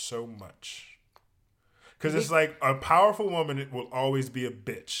power so much? Because it's like a powerful woman will always be a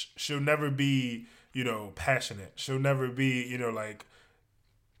bitch. She'll never be, you know, passionate. She'll never be, you know, like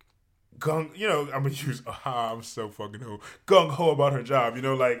gung. You know, I'm gonna use I'm so fucking gung ho about her job. You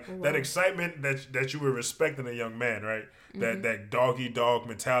know, like that excitement that you would respect in a young man, right? That doggy dog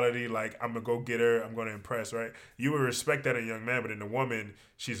mentality, like I'm gonna go get her, I'm gonna impress, right? You would respect that in a young man, but in a woman,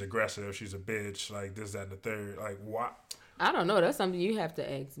 she's aggressive, she's a bitch, like this, that, and the third. Like what? I don't know. That's something you have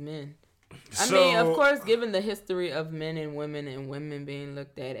to ask men. I mean, of course, given the history of men and women being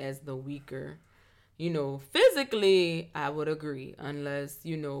looked at as the weaker, you know, physically, I would agree, unless,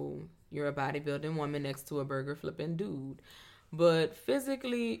 you know, you're a bodybuilding woman next to a burger flipping dude. But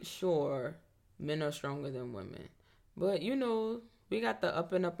physically, sure, men are stronger than women. But, you know, we got the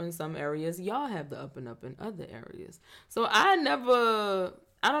up and up in some areas. Y'all have the up and up in other areas. So I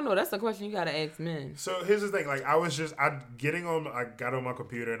don't know. That's a question you got to ask men. So here's the thing. Like I got on my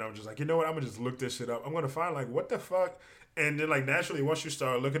computer and I was just like, you know what? I'm gonna just look this shit up. I'm gonna find like what the fuck. And then like naturally, once you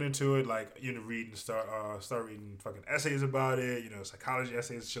start looking into it, like you know, start reading fucking essays about it, you know, psychology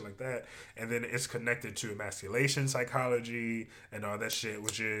essays, shit like that. And then it's connected to emasculation psychology and all that shit,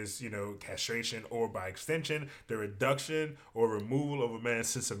 which is, you know, castration or by extension, the reduction or removal of a man's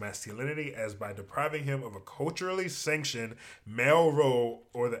sense of masculinity as by depriving him of a culturally sanctioned male role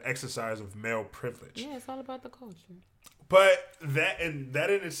or the exercise of male privilege. Yeah, it's all about the culture. But that in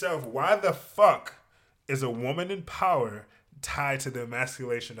itself, why the fuck is a woman in power tied to the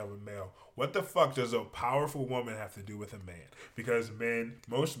emasculation of a male? What the fuck does a powerful woman have to do with a man? Because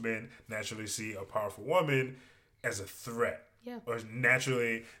most men naturally see a powerful woman as a threat. Yeah. Or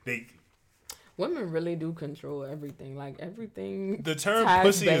naturally, Women really do control everything. Like everything. the term ties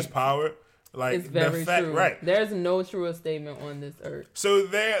pussy back is power. Like It's very the fact, true. right? There's no truer statement on this earth. So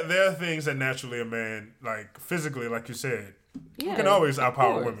there are things that naturally a man, like physically, like you said, Yeah, you can always of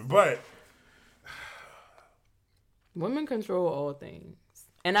outpower course. women, but Women control all things,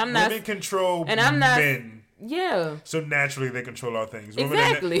 and I'm not. women control and I'm not- men. Yeah, So naturally, they control all things.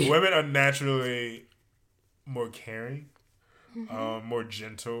 Exactly. Women are naturally more caring, Mm-hmm. more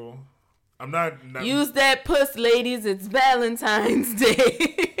gentle. I'm not use that puss, ladies. It's Valentine's Day.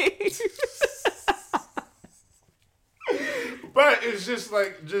 but it's just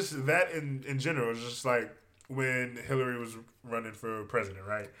like that in general. It's just like when Hillary was running for president,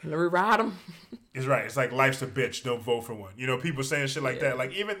 right? Hillary Rodham. It's right. It's like life's a bitch. Don't vote for one. You know, people saying shit like that.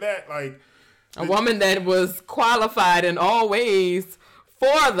 Like even that, like. A woman that was qualified in all ways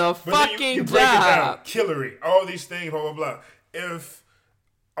for the But then fucking you break it down. job. Hillary, all these things, blah, blah, blah. If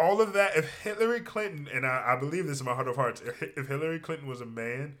all of that, if Hillary Clinton, and I believe this in my heart of hearts, if Hillary Clinton was a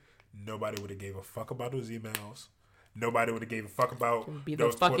man, nobody would have gave a fuck about those emails. Nobody would have gave a fuck about Be the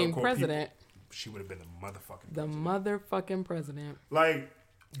those fucking quote-unquote president. people. She would have been the motherfucking The president. motherfucking president. Like,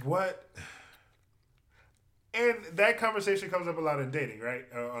 what? And that conversation comes up a lot in dating, right?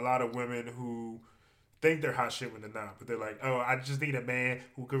 A lot of women who think they're hot shit when they're not. But they're like, oh, I just need a man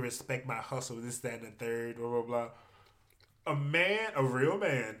who can respect my hustle, this, that, and the third, blah, blah, blah. A real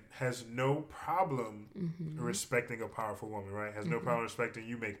man, has no problem respecting a powerful woman, right? Has no problem respecting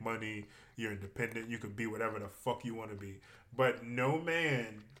you make money, you're independent, you can be whatever the fuck you want to be. But no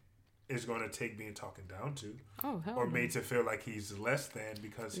man is going to take being talking down to or made to feel like he's less than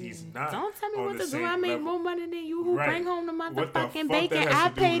because he's not. Don't tell me on what the to do. same I make level. more money than you who Right. bring home the What the motherfucking fuck bacon. that has I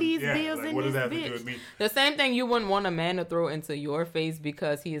to do pay with- these yeah, bills like, in what does this that have to do bitch. with me? The same thing you wouldn't want a man to throw into your face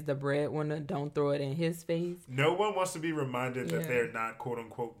because he is the breadwinner. Don't throw it in his face. No one wants to be reminded that Yeah. they're not quote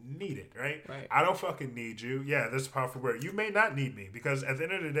unquote needed, right? Right. I don't fucking need you. Yeah, that's a powerful word. You may not need me because at the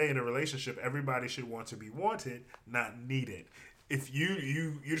end of the day in a relationship, everybody should want to be wanted, not needed. If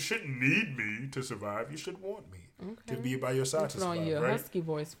you shouldn't need me to survive, you should want me to be by your side to Put on survive, your right? husky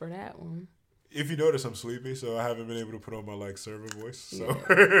voice for that one. If you notice, I'm sleepy, so I haven't been able to put on my like servant voice. So,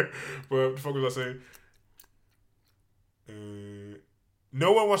 but the fuck was I saying?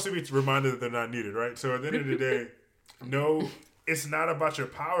 No one wants to be reminded that they're not needed, right? So at the end of the day, no, it's not about your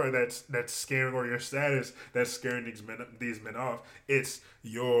power that's scaring or your status that's scaring these men off. It's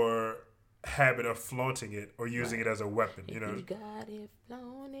your habit of flaunting it or using it as a weapon. You know, You got it,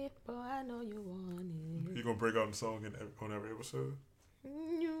 flown it, boy. I know you want it. you're gonna break out the song on every episode.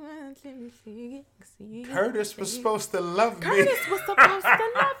 You want to see it. Curtis was supposed to love me. Curtis was supposed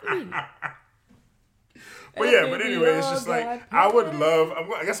to love me. But yeah, but anyway, it's just like I would love.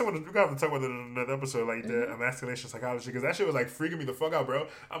 I guess we're gonna have to talk about it in another episode, like the emasculation psychology, because that shit was like freaking me the fuck out, bro.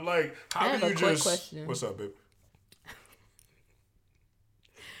 I'm like, how I do have you a quick just? question. What's up, babe?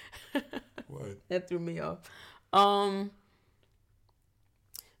 What? That threw me off.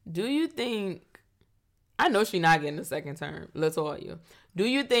 Do you think? I know she's not getting a second term. LaToya. Do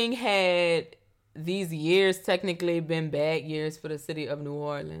you think had these years technically been bad years for the city of New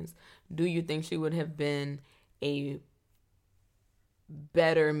Orleans, do you think she would have been a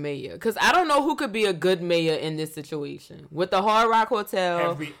better mayor? Because I don't know who could be a good mayor in this situation. With the Hard Rock Hotel,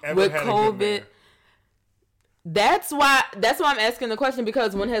 Have we ever with had a good COVID. mayor? That's why I'm asking the question,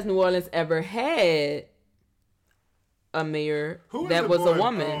 because when has New Orleans ever had a mayor Who that the was a boy,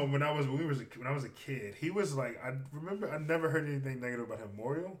 woman? when I was a kid, he was like, I remember I never heard anything negative about him.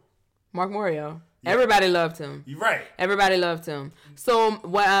 Morial? Mark Morio. Everybody loved him. You're right. Everybody loved him. So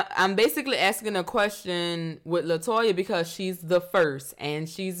I'm basically asking a question with LaToya because she's the first and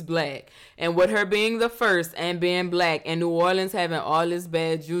she's black. And with her being the first and being black and New Orleans having all this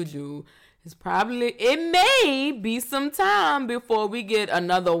bad juju, it may be some time before we get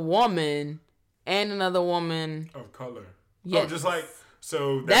another woman Of color. Yes. Oh, just like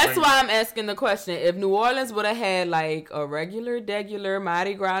so. That's why I'm asking the question. If New Orleans would have had like a regular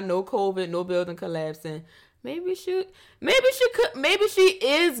Mardi Gras, no COVID, no building collapsing, maybe she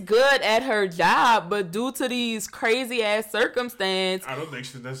is good at her job, but due to these crazy ass circumstances, I don't think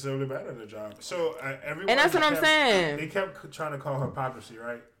she's necessarily bad at her job. So everyone, and that's what I'm saying. They kept trying to call her hypocrisy,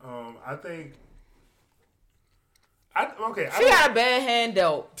 right? I think. She got a bad hand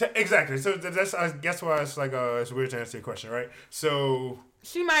dealt. Exactly. So that's I guess why it's like it's weird to answer your question, right? So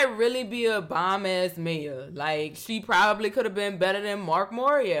She might really be a bomb ass mayor. Like, she probably could have been better than Mark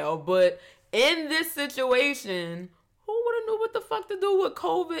Morial, but in this situation, who would have knew what the fuck to do with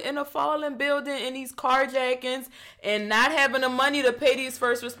COVID in a falling building and these carjackings and not having the money to pay these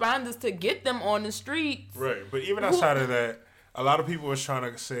first responders to get them on the streets? right, but even outside of that, a lot of people was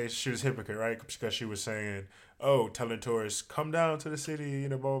trying to say she was a hypocrite, right? Because she was saying, "Oh, telling tourists come down to the city,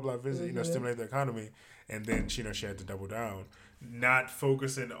 blah blah blah, visit, stimulate the economy," and then she had to double down, not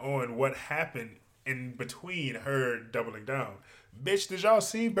focusing on what happened in between her doubling down. Bitch, did y'all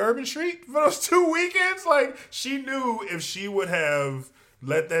see Bourbon Street for those 2 weekends? Like, she knew if she would have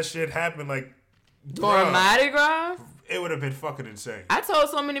let that shit happen, like, During bruh, Mardi Gras? it would have been fucking insane. I told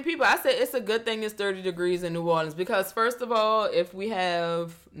so many people, I said it's a good thing it's 30 degrees in New Orleans because, first of all, if we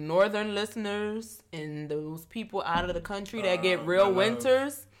have northern listeners and those people out of the country that get real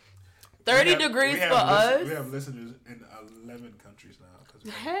winters, 30 degrees for us. We have listeners in 11 countries now. Cause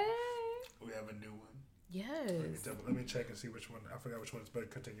Hey. we have a new one. Yes. Let me check and see which one. I forgot which one.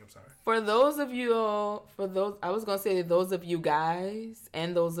 But continue. I'm sorry. For those of you, I was going to say those of you guys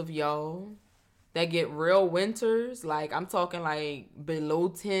and those of y'all that get real winters, like I'm talking like below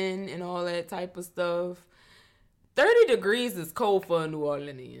 10 and all that type of stuff. 30 degrees is cold for a New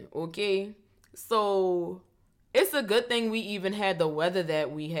Orleanian, okay? So it's a good thing we even had the weather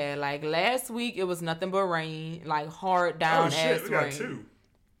that we had. Like last week, it was nothing but rain, like hard down ass we got rain. 2.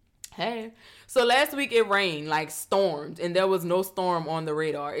 Hey, so last week it rained, like stormed, and there was no storm on the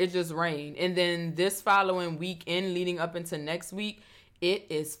radar. It just rained, and then this following weekend, leading up into next week, it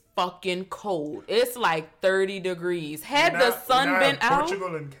is fucking cold. It's like 30 degrees. Had the sun been out,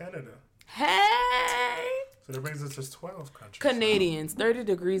 Portugal and Canada. hey. So that brings us to 12 countries. Canadians, 30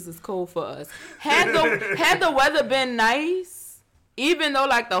 degrees is cold for us. Had the weather been nice, even though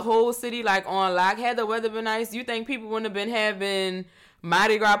like the whole city like on lock, had the weather been nice, you think people wouldn't have been having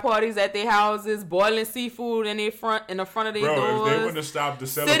Mardi Gras parties at their houses, boiling seafood in the front of their doors? Bro, if they wouldn't have stopped to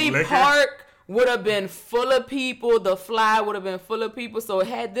sell City liquor, Park would have been full of people. The Fly would have been full of people. So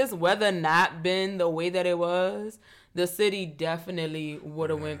had this weather not been the way that it was, the city definitely would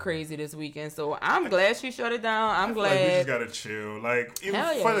have went crazy this weekend. So I'm glad she shut it down. I'm glad. Like, we just gotta chill. Like, even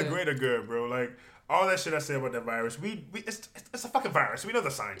Hell for the yeah. greater good, bro. Like, all that shit I say about that virus, it's a fucking virus. We know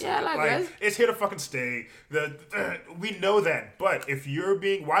the science. Yeah, of it. like, Like, let's- it's here to fucking stay. We know that. But if you're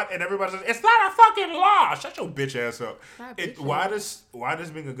being and everybody says it's not a fucking law. Shut your bitch ass up. Not bitch Why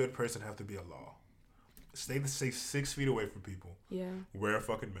does being a good person have to be a law? Stay 6 feet away from people. Yeah. Wear a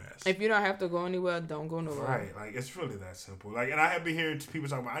fucking mask. If you don't have to go anywhere, don't go nowhere. Right, like it's really that simple. Like, and I have been hearing people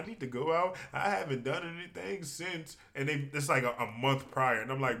talking about I need to go out. I haven't done anything since, and it's like a month prior,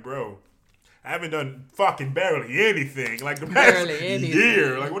 and I'm like, bro, I haven't done fucking barely anything. Like the past Barely anything.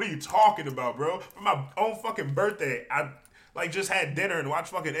 year. Like, what are you talking about, bro? For my own fucking birthday, I like just had dinner and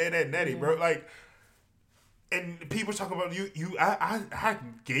watched fucking Ed, Ed and Eddie, bro. Like. And people talking about I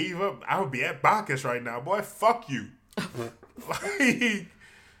gave up. I would be at Bacchus right now, boy. Fuck you. Like,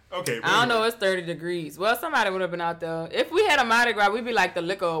 okay. I don't know. It's 30 degrees. Well, somebody would have been out there. If we had a Mardi Gras, we'd be like the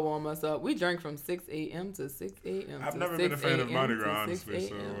liquor will warm us up. We drank from 6 a.m. to 6 a.m. I've to never 6 been a fan of a.m. Mardi to Gras, 6 honestly.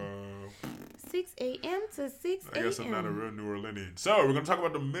 So a.m. 6 a.m. to 6 a.m. I guess I'm not a real New Orleanian. So we're gonna talk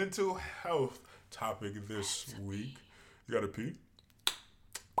about the mental health topic this week. You got to pee?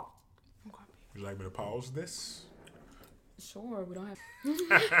 Would you like me to pause this? Sure, we don't have.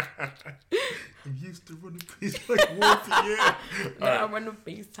 I'm used to running peace like Wolf, yeah. Now when the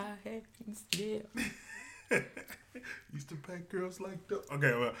face I have, yeah. Used to pack girls like that.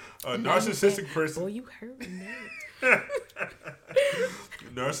 Okay, well, narcissistic person. Boy, you hurt me.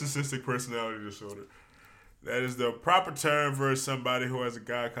 Narcissistic personality disorder. That is the proper term for somebody who has a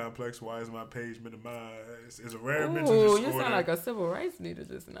God complex. Why is my page minimized? It's a rare mental Ooh, disorder. you sound like a civil rights leader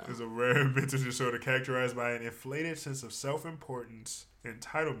just now. It's a rare mental disorder characterized by an inflated sense of self-importance,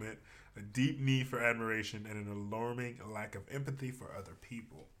 entitlement, a deep need for admiration, and an alarming lack of empathy for other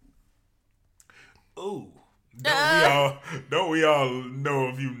people. Ooh. Don't we all know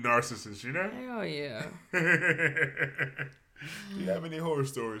a few narcissists, you know? Hell yeah. Do you have any horror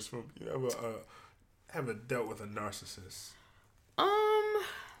stories from you ever dealt with a narcissist?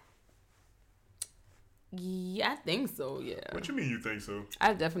 Yeah, I think so, yeah. What you mean you think so?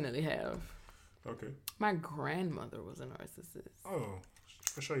 I definitely have. Okay. My grandmother was a narcissist. Oh,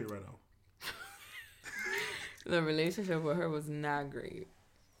 for sure you're right on. The relationship with her was not great.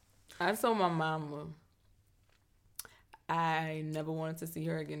 I told my mama I never wanted to see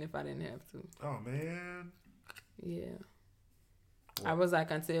her again if I didn't have to. Oh, man. Yeah. I was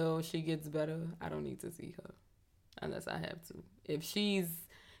like, until she gets better, I don't need to see her unless I have to. If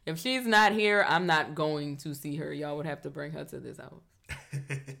she's not here, I'm not going to see her. Y'all would have to bring her to this house.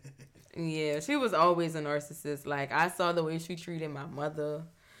 Yeah, she was always a narcissist. Like, I saw the way she treated my mother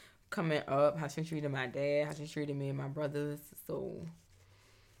coming up, how she treated my dad, how she treated me and my brothers. So,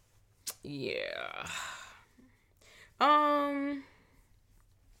 yeah.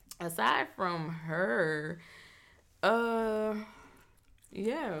 Aside from her,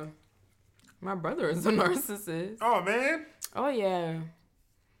 yeah, my brother is a narcissist. Oh, man. Oh, yeah.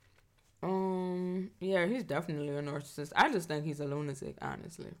 Yeah, he's definitely a narcissist. I just think he's a lunatic,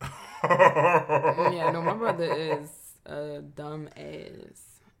 honestly. Yeah, no, my brother is a dumb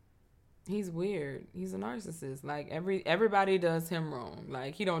ass. He's weird. He's a narcissist. Like, everybody does him wrong.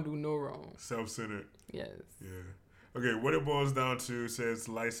 Like, he don't do no wrong. Self-centered. Yes. Yeah. Okay, what it boils down to, says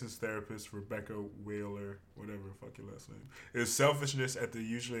licensed therapist Rebecca Whaler, whatever the fuck your last name, is selfishness at the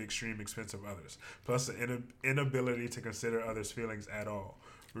usually extreme expense of others, plus the inability to consider others' feelings at all.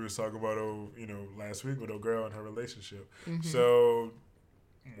 We were talking about, last week with a girl and her relationship. Mm-hmm. So,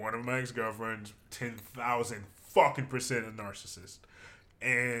 one of my ex-girlfriends, 10,000 fucking percent a narcissist.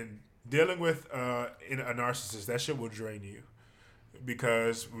 And dealing with a narcissist, that shit will drain you.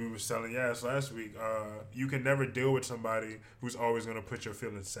 Because we were selling last week, you can never deal with somebody who's always going to put your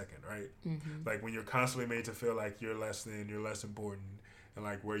feelings second, right? Mm-hmm. Like, when you're constantly made to feel like you're less than, you're less important, and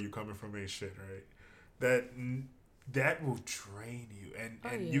like where you coming from ain't shit, right? that will drain you, and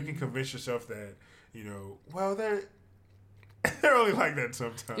you can convince yourself that well they're only like that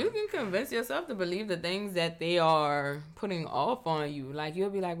sometimes. You can convince yourself to believe the things that they are putting off on you. Like, you'll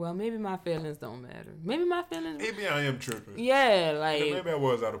be like, well, maybe my feelings don't matter. Maybe my feelings... Maybe I am tripping. Yeah, like... maybe I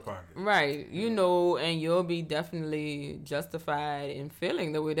was out of pocket. Right. And you'll be definitely justified in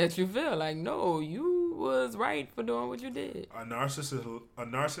feeling the way that you feel. Like, no, you was right for doing what you did. A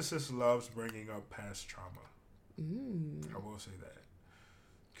narcissist loves bringing up past trauma. I will say that.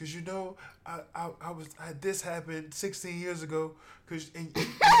 Cause this happened 16 years ago. Cause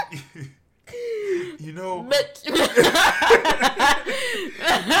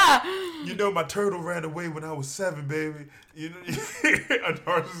my turtle ran away when I was 7, baby. A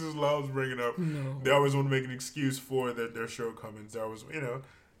narcissist loves bringing up. No. They always want to make an excuse for their shortcomings. They always, what are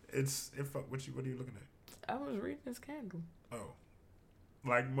you looking at? I was reading this candle. Oh.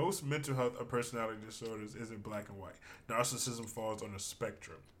 Like most mental health or personality disorders isn't black and white. Narcissism falls on a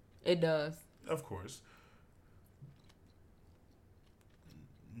spectrum. It does. Of course.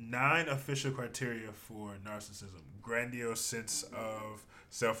 9 official criteria for narcissism. Grandiose sense of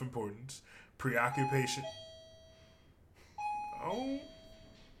self-importance. Preoccupation. Oh.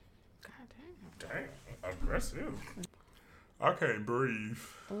 God damn. Aggressive. I can't breathe.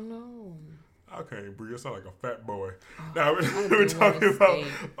 Oh no. I can't breathe. I sound like a fat boy. Now we're talking about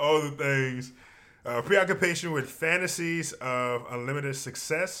all the things. Preoccupation with fantasies of unlimited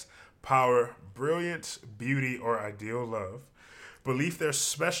success, power, brilliance, beauty, or ideal love. Belief they're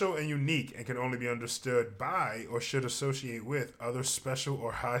special and unique and can only be understood by or should associate with other special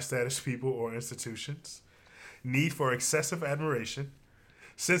or high-status people or institutions. Need for excessive admiration.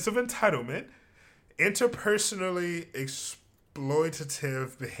 Sense of entitlement. Interpersonally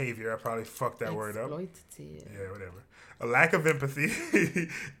exploitative behavior. I probably fucked that word up. Exploitative. Yeah, whatever. A lack of empathy.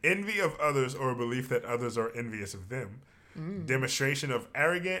 Envy of others or a belief that others are envious of them. Demonstration of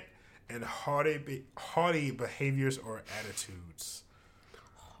arrogant and haughty behaviors or attitudes.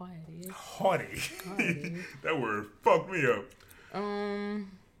 Haughty. That word fucked me up.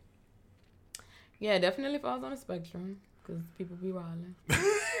 Yeah, definitely falls on the spectrum. Because people be wilding.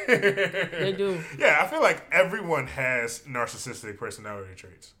 They do. Yeah, I feel like everyone has narcissistic personality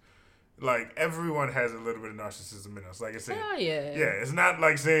traits. Like, everyone has a little bit of narcissism in us. Like I said. Oh, yeah. Yeah, it's not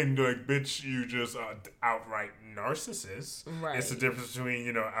like saying, like, bitch, you just outright narcissist. Right. It's the difference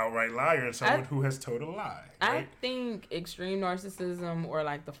between, outright liar and someone who has told a lie. Right? I think extreme narcissism or,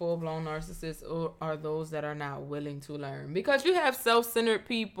 like, the full-blown narcissists are those that are not willing to learn. Because you have self-centered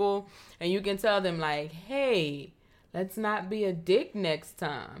people, and you can tell them, like, hey, let's not be a dick next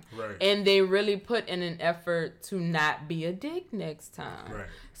time. Right. And they really put in an effort to not be a dick next time. Right.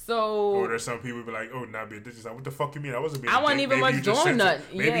 So, or there's some people who be like, oh, not be a dick. What the fuck you mean? I wasn't being a dick. I wasn't even much doing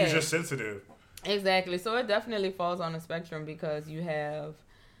nothing. Maybe you're just sensitive. Exactly. So it definitely falls on the spectrum because you have,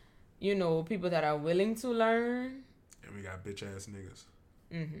 people that are willing to learn. And we got bitch ass niggas.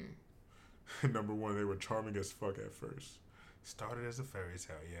 Mm-hmm. Number 1, they were charming as fuck at first. Started as a fairy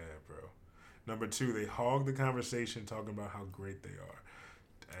tale. Yeah, bro. Number 2, they hog the conversation talking about how great they are.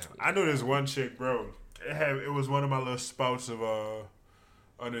 Damn. I know this one chick, bro. It was one of my little spouts of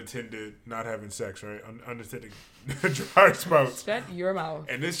unintended not having sex, right? Unintended dry spouts. Shut your mouth.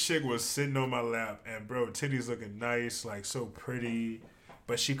 And this chick was sitting on my lap, and bro, titties looking nice, like so pretty,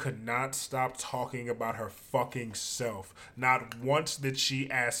 but she could not stop talking about her fucking self. Not once did she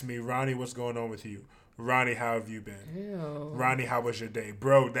ask me, Ronnie, what's going on with you? Ronnie, how have you been? Ew. Ronnie, how was your day?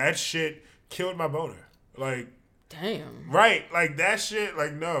 Bro, that shit killed my boner. Like, damn. Right. Like, that shit,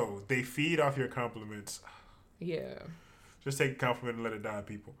 like, no. They feed off your compliments. Yeah. Just take a compliment and let it die,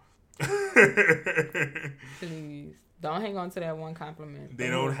 people. Please. Don't hang on to that one compliment.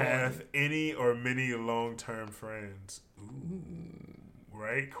 They don't have any or many long-term friends. Ooh.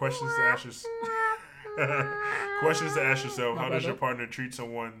 Right? Questions to ask yourself. How does your partner treat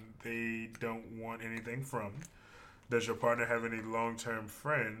someone they don't want anything from? Does your partner have any long-term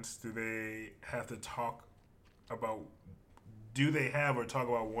friends? Do they have or talk about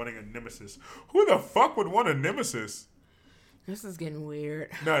wanting a nemesis? Who the fuck would want a nemesis? This is getting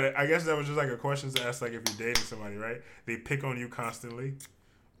weird. No, I guess that was just like a question to ask, like, if you're dating somebody, right? They pick on you constantly.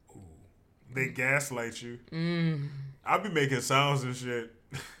 Ooh. They gaslight you. I'll be making sounds and shit.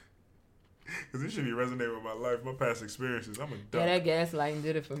 Because this should be resonating with my life, my past experiences. I'm a duck. Yeah, that gaslighting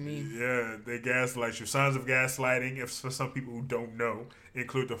did it for me. Yeah, they gaslight you. Signs of gaslighting, if for some people who don't know,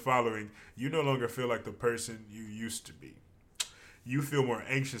 include the following. You no longer feel like the person you used to be. You feel more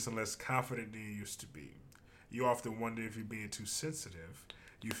anxious and less confident than you used to be. You often wonder if you're being too sensitive.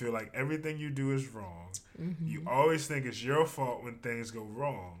 You feel like everything you do is wrong. Mm-hmm. You always think it's your fault when things go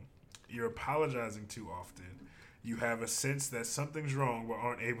wrong. you're apologizing too often, you have a sense that something's wrong but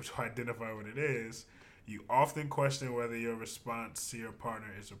aren't able to identify what it is, you often question whether your response to your partner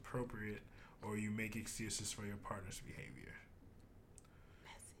is appropriate, or you make excuses for your partner's behavior.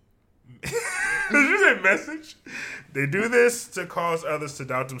 Did you say message? They do this to cause others to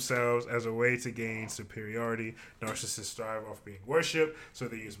doubt themselves as a way to gain superiority. Narcissists thrive off being worshipped, so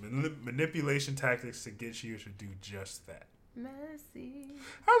they use manipulation tactics to get you to do just that. Messy.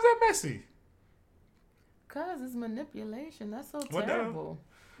 How's that messy? Cause it's manipulation. That's so What the- terrible.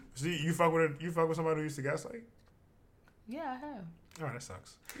 See, you fuck with somebody who used to gaslight? Yeah, I have. Oh, that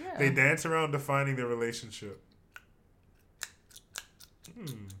sucks. Yeah. They dance around defining their relationship.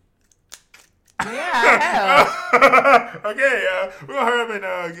 Yeah, I have. Okay, we're gonna hurry up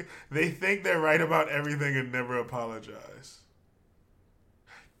and they think they're right about everything and never apologize.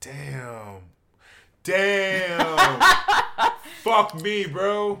 Damn. Fuck me,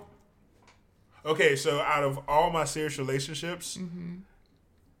 bro. Okay, so out of all my serious relationships,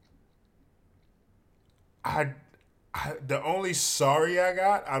 I the only sorry I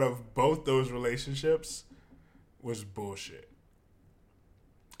got out of both those relationships was bullshit.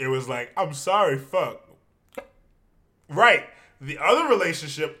 It was like, I'm sorry, fuck. Right. The other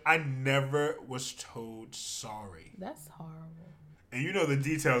relationship, I never was told sorry. That's horrible. And you know the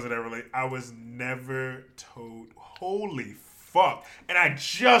details of that relationship. I was never told, holy fuck. And I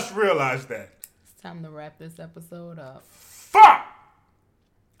just realized that. It's time to wrap this episode up. Fuck!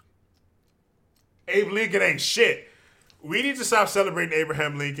 Abe Lincoln ain't shit. We need to stop celebrating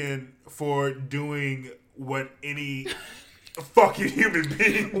Abraham Lincoln for doing what any fucking human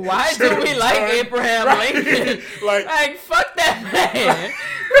being. Why do we like Abraham Lincoln? like, fuck that man.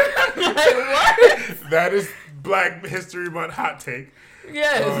 Like, what? That is Black History Month hot take.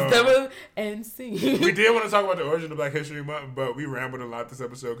 Yes, WNC. We did want to talk about the origin of Black History Month, but we rambled a lot this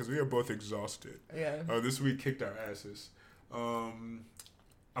episode because we are both exhausted. Yeah. This week kicked our asses. I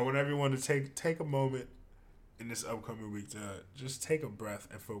want everyone to take a moment in this upcoming week to just take a breath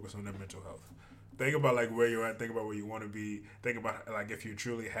and focus on their mental health. Think about like where you're at. Think about where you want to be. Think about like if you're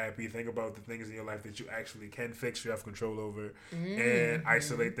truly happy. Think about the things in your life that you actually can fix, you have control over, and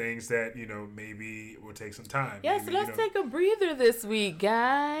isolate things that maybe will take some time. Yes, maybe, let's take a breather this week,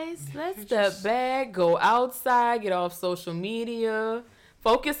 guys. Let's step back, go outside, get off social media,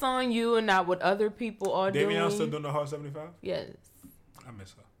 focus on you and not what other people are doing. Damian still doing the Hard 75? Yes. I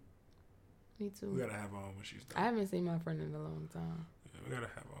miss her. Me too. We gotta have her on when she's done. I haven't seen my friend in a long time. Yeah, we gotta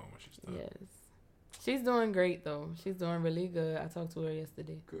have her on when she's done. Yes. She's doing great, though. She's doing really good. I talked to her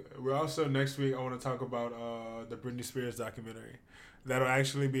yesterday. Good. We're also, next week, I want to talk about the Britney Spears documentary. That'll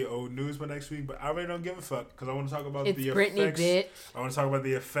actually be old news by next week, but I really don't give a fuck because I want to talk about the Britney, effects. bitch. I want to talk about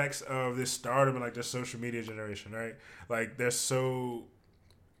the effects of this stardom and like this social media generation, right? Like, they're so...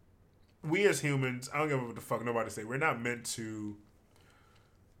 We as humans, I don't give a what the fuck nobody say. We're not meant to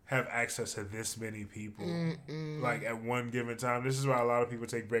have access to this many people like at one given time. This is why a lot of people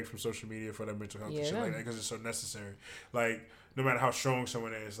take breaks from social media for their mental health and shit like that because it's so necessary. Like, no matter how strong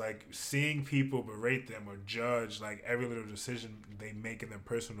someone is, like seeing people berate them or judge like every little decision they make in their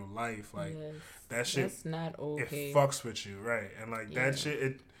personal life, like that shit, that's not okay. It fucks with you, right? And like that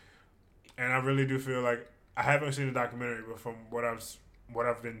shit, and I really do feel like I haven't seen the documentary, but from what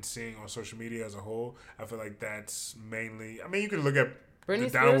I've been seeing on social media as a whole, I feel like that's mainly. I mean, you can look at Britney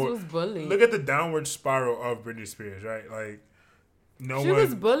Spears was bullied. Look at the downward spiral of Britney Spears, right? Like, she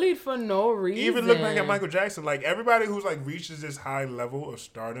was bullied for no reason. Even look back at Michael Jackson. Like, everybody who's like reaches this high level of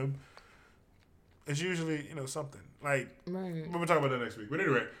stardom is usually, something. Like, right. We'll talk about that next week. But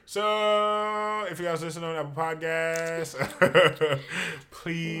anyway, so if you guys listen on Apple Podcasts,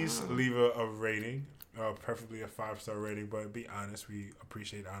 please leave a rating, preferably a 5-star rating. But be honest, we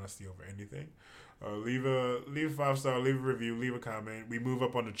appreciate honesty over anything. Leave a 5-star, leave a review, leave a comment. We move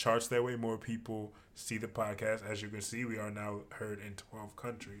up on the charts that way. More people see the podcast. As you can see, we are now heard in 12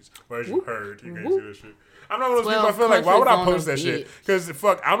 countries. Or as you heard, you can't see this shit. I'm not one of those people. I feel like, why would I post that shit? Because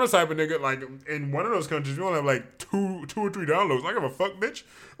fuck, I'm the type of nigga like in one of those countries we only have like two or three downloads. I give a fuck, bitch.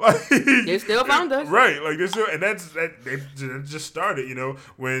 Like they still found us, right? Like they still, and that just started.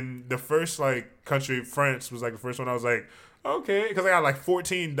 When the first like country, France, was like the first one. I was like, okay, because I got like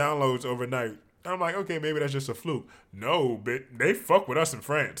 14 downloads overnight. I'm like, okay, maybe that's just a fluke. No, but they fuck with us in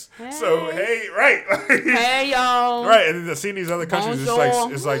France. Hey. So, hey, right. Hey, y'all. Right, and then seeing these other countries,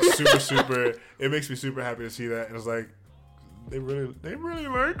 it's like super, it makes me super happy to see that. And it's like, they really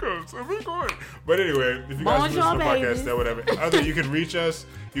like us. Oh my God. But anyway, if you guys listen to the podcast or whatever, you can reach us.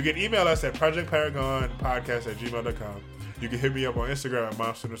 You can email us at projectparagonpodcast@gmail.com. You can hit me up on Instagram at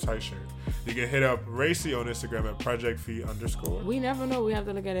MomStudentTightShirt. You can hit up Racy on Instagram at ProjectFee_. We never know. We have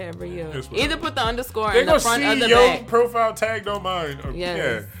to look at it every year. It's Either put the underscore They in the gonna front or see the your back. profile tag, don't mind.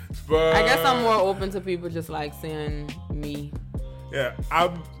 Yes. Yeah, but I guess I'm more open to people just like seeing me. Yeah,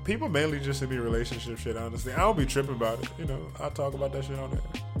 people mainly just send me relationship shit. Honestly, I don't be tripping about it. You know, I'll talk about that shit on there.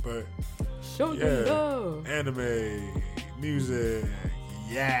 But Show the yeah, love. anime, music,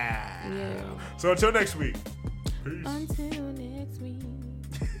 yeah. Yeah. So until next week, peace. Until next week.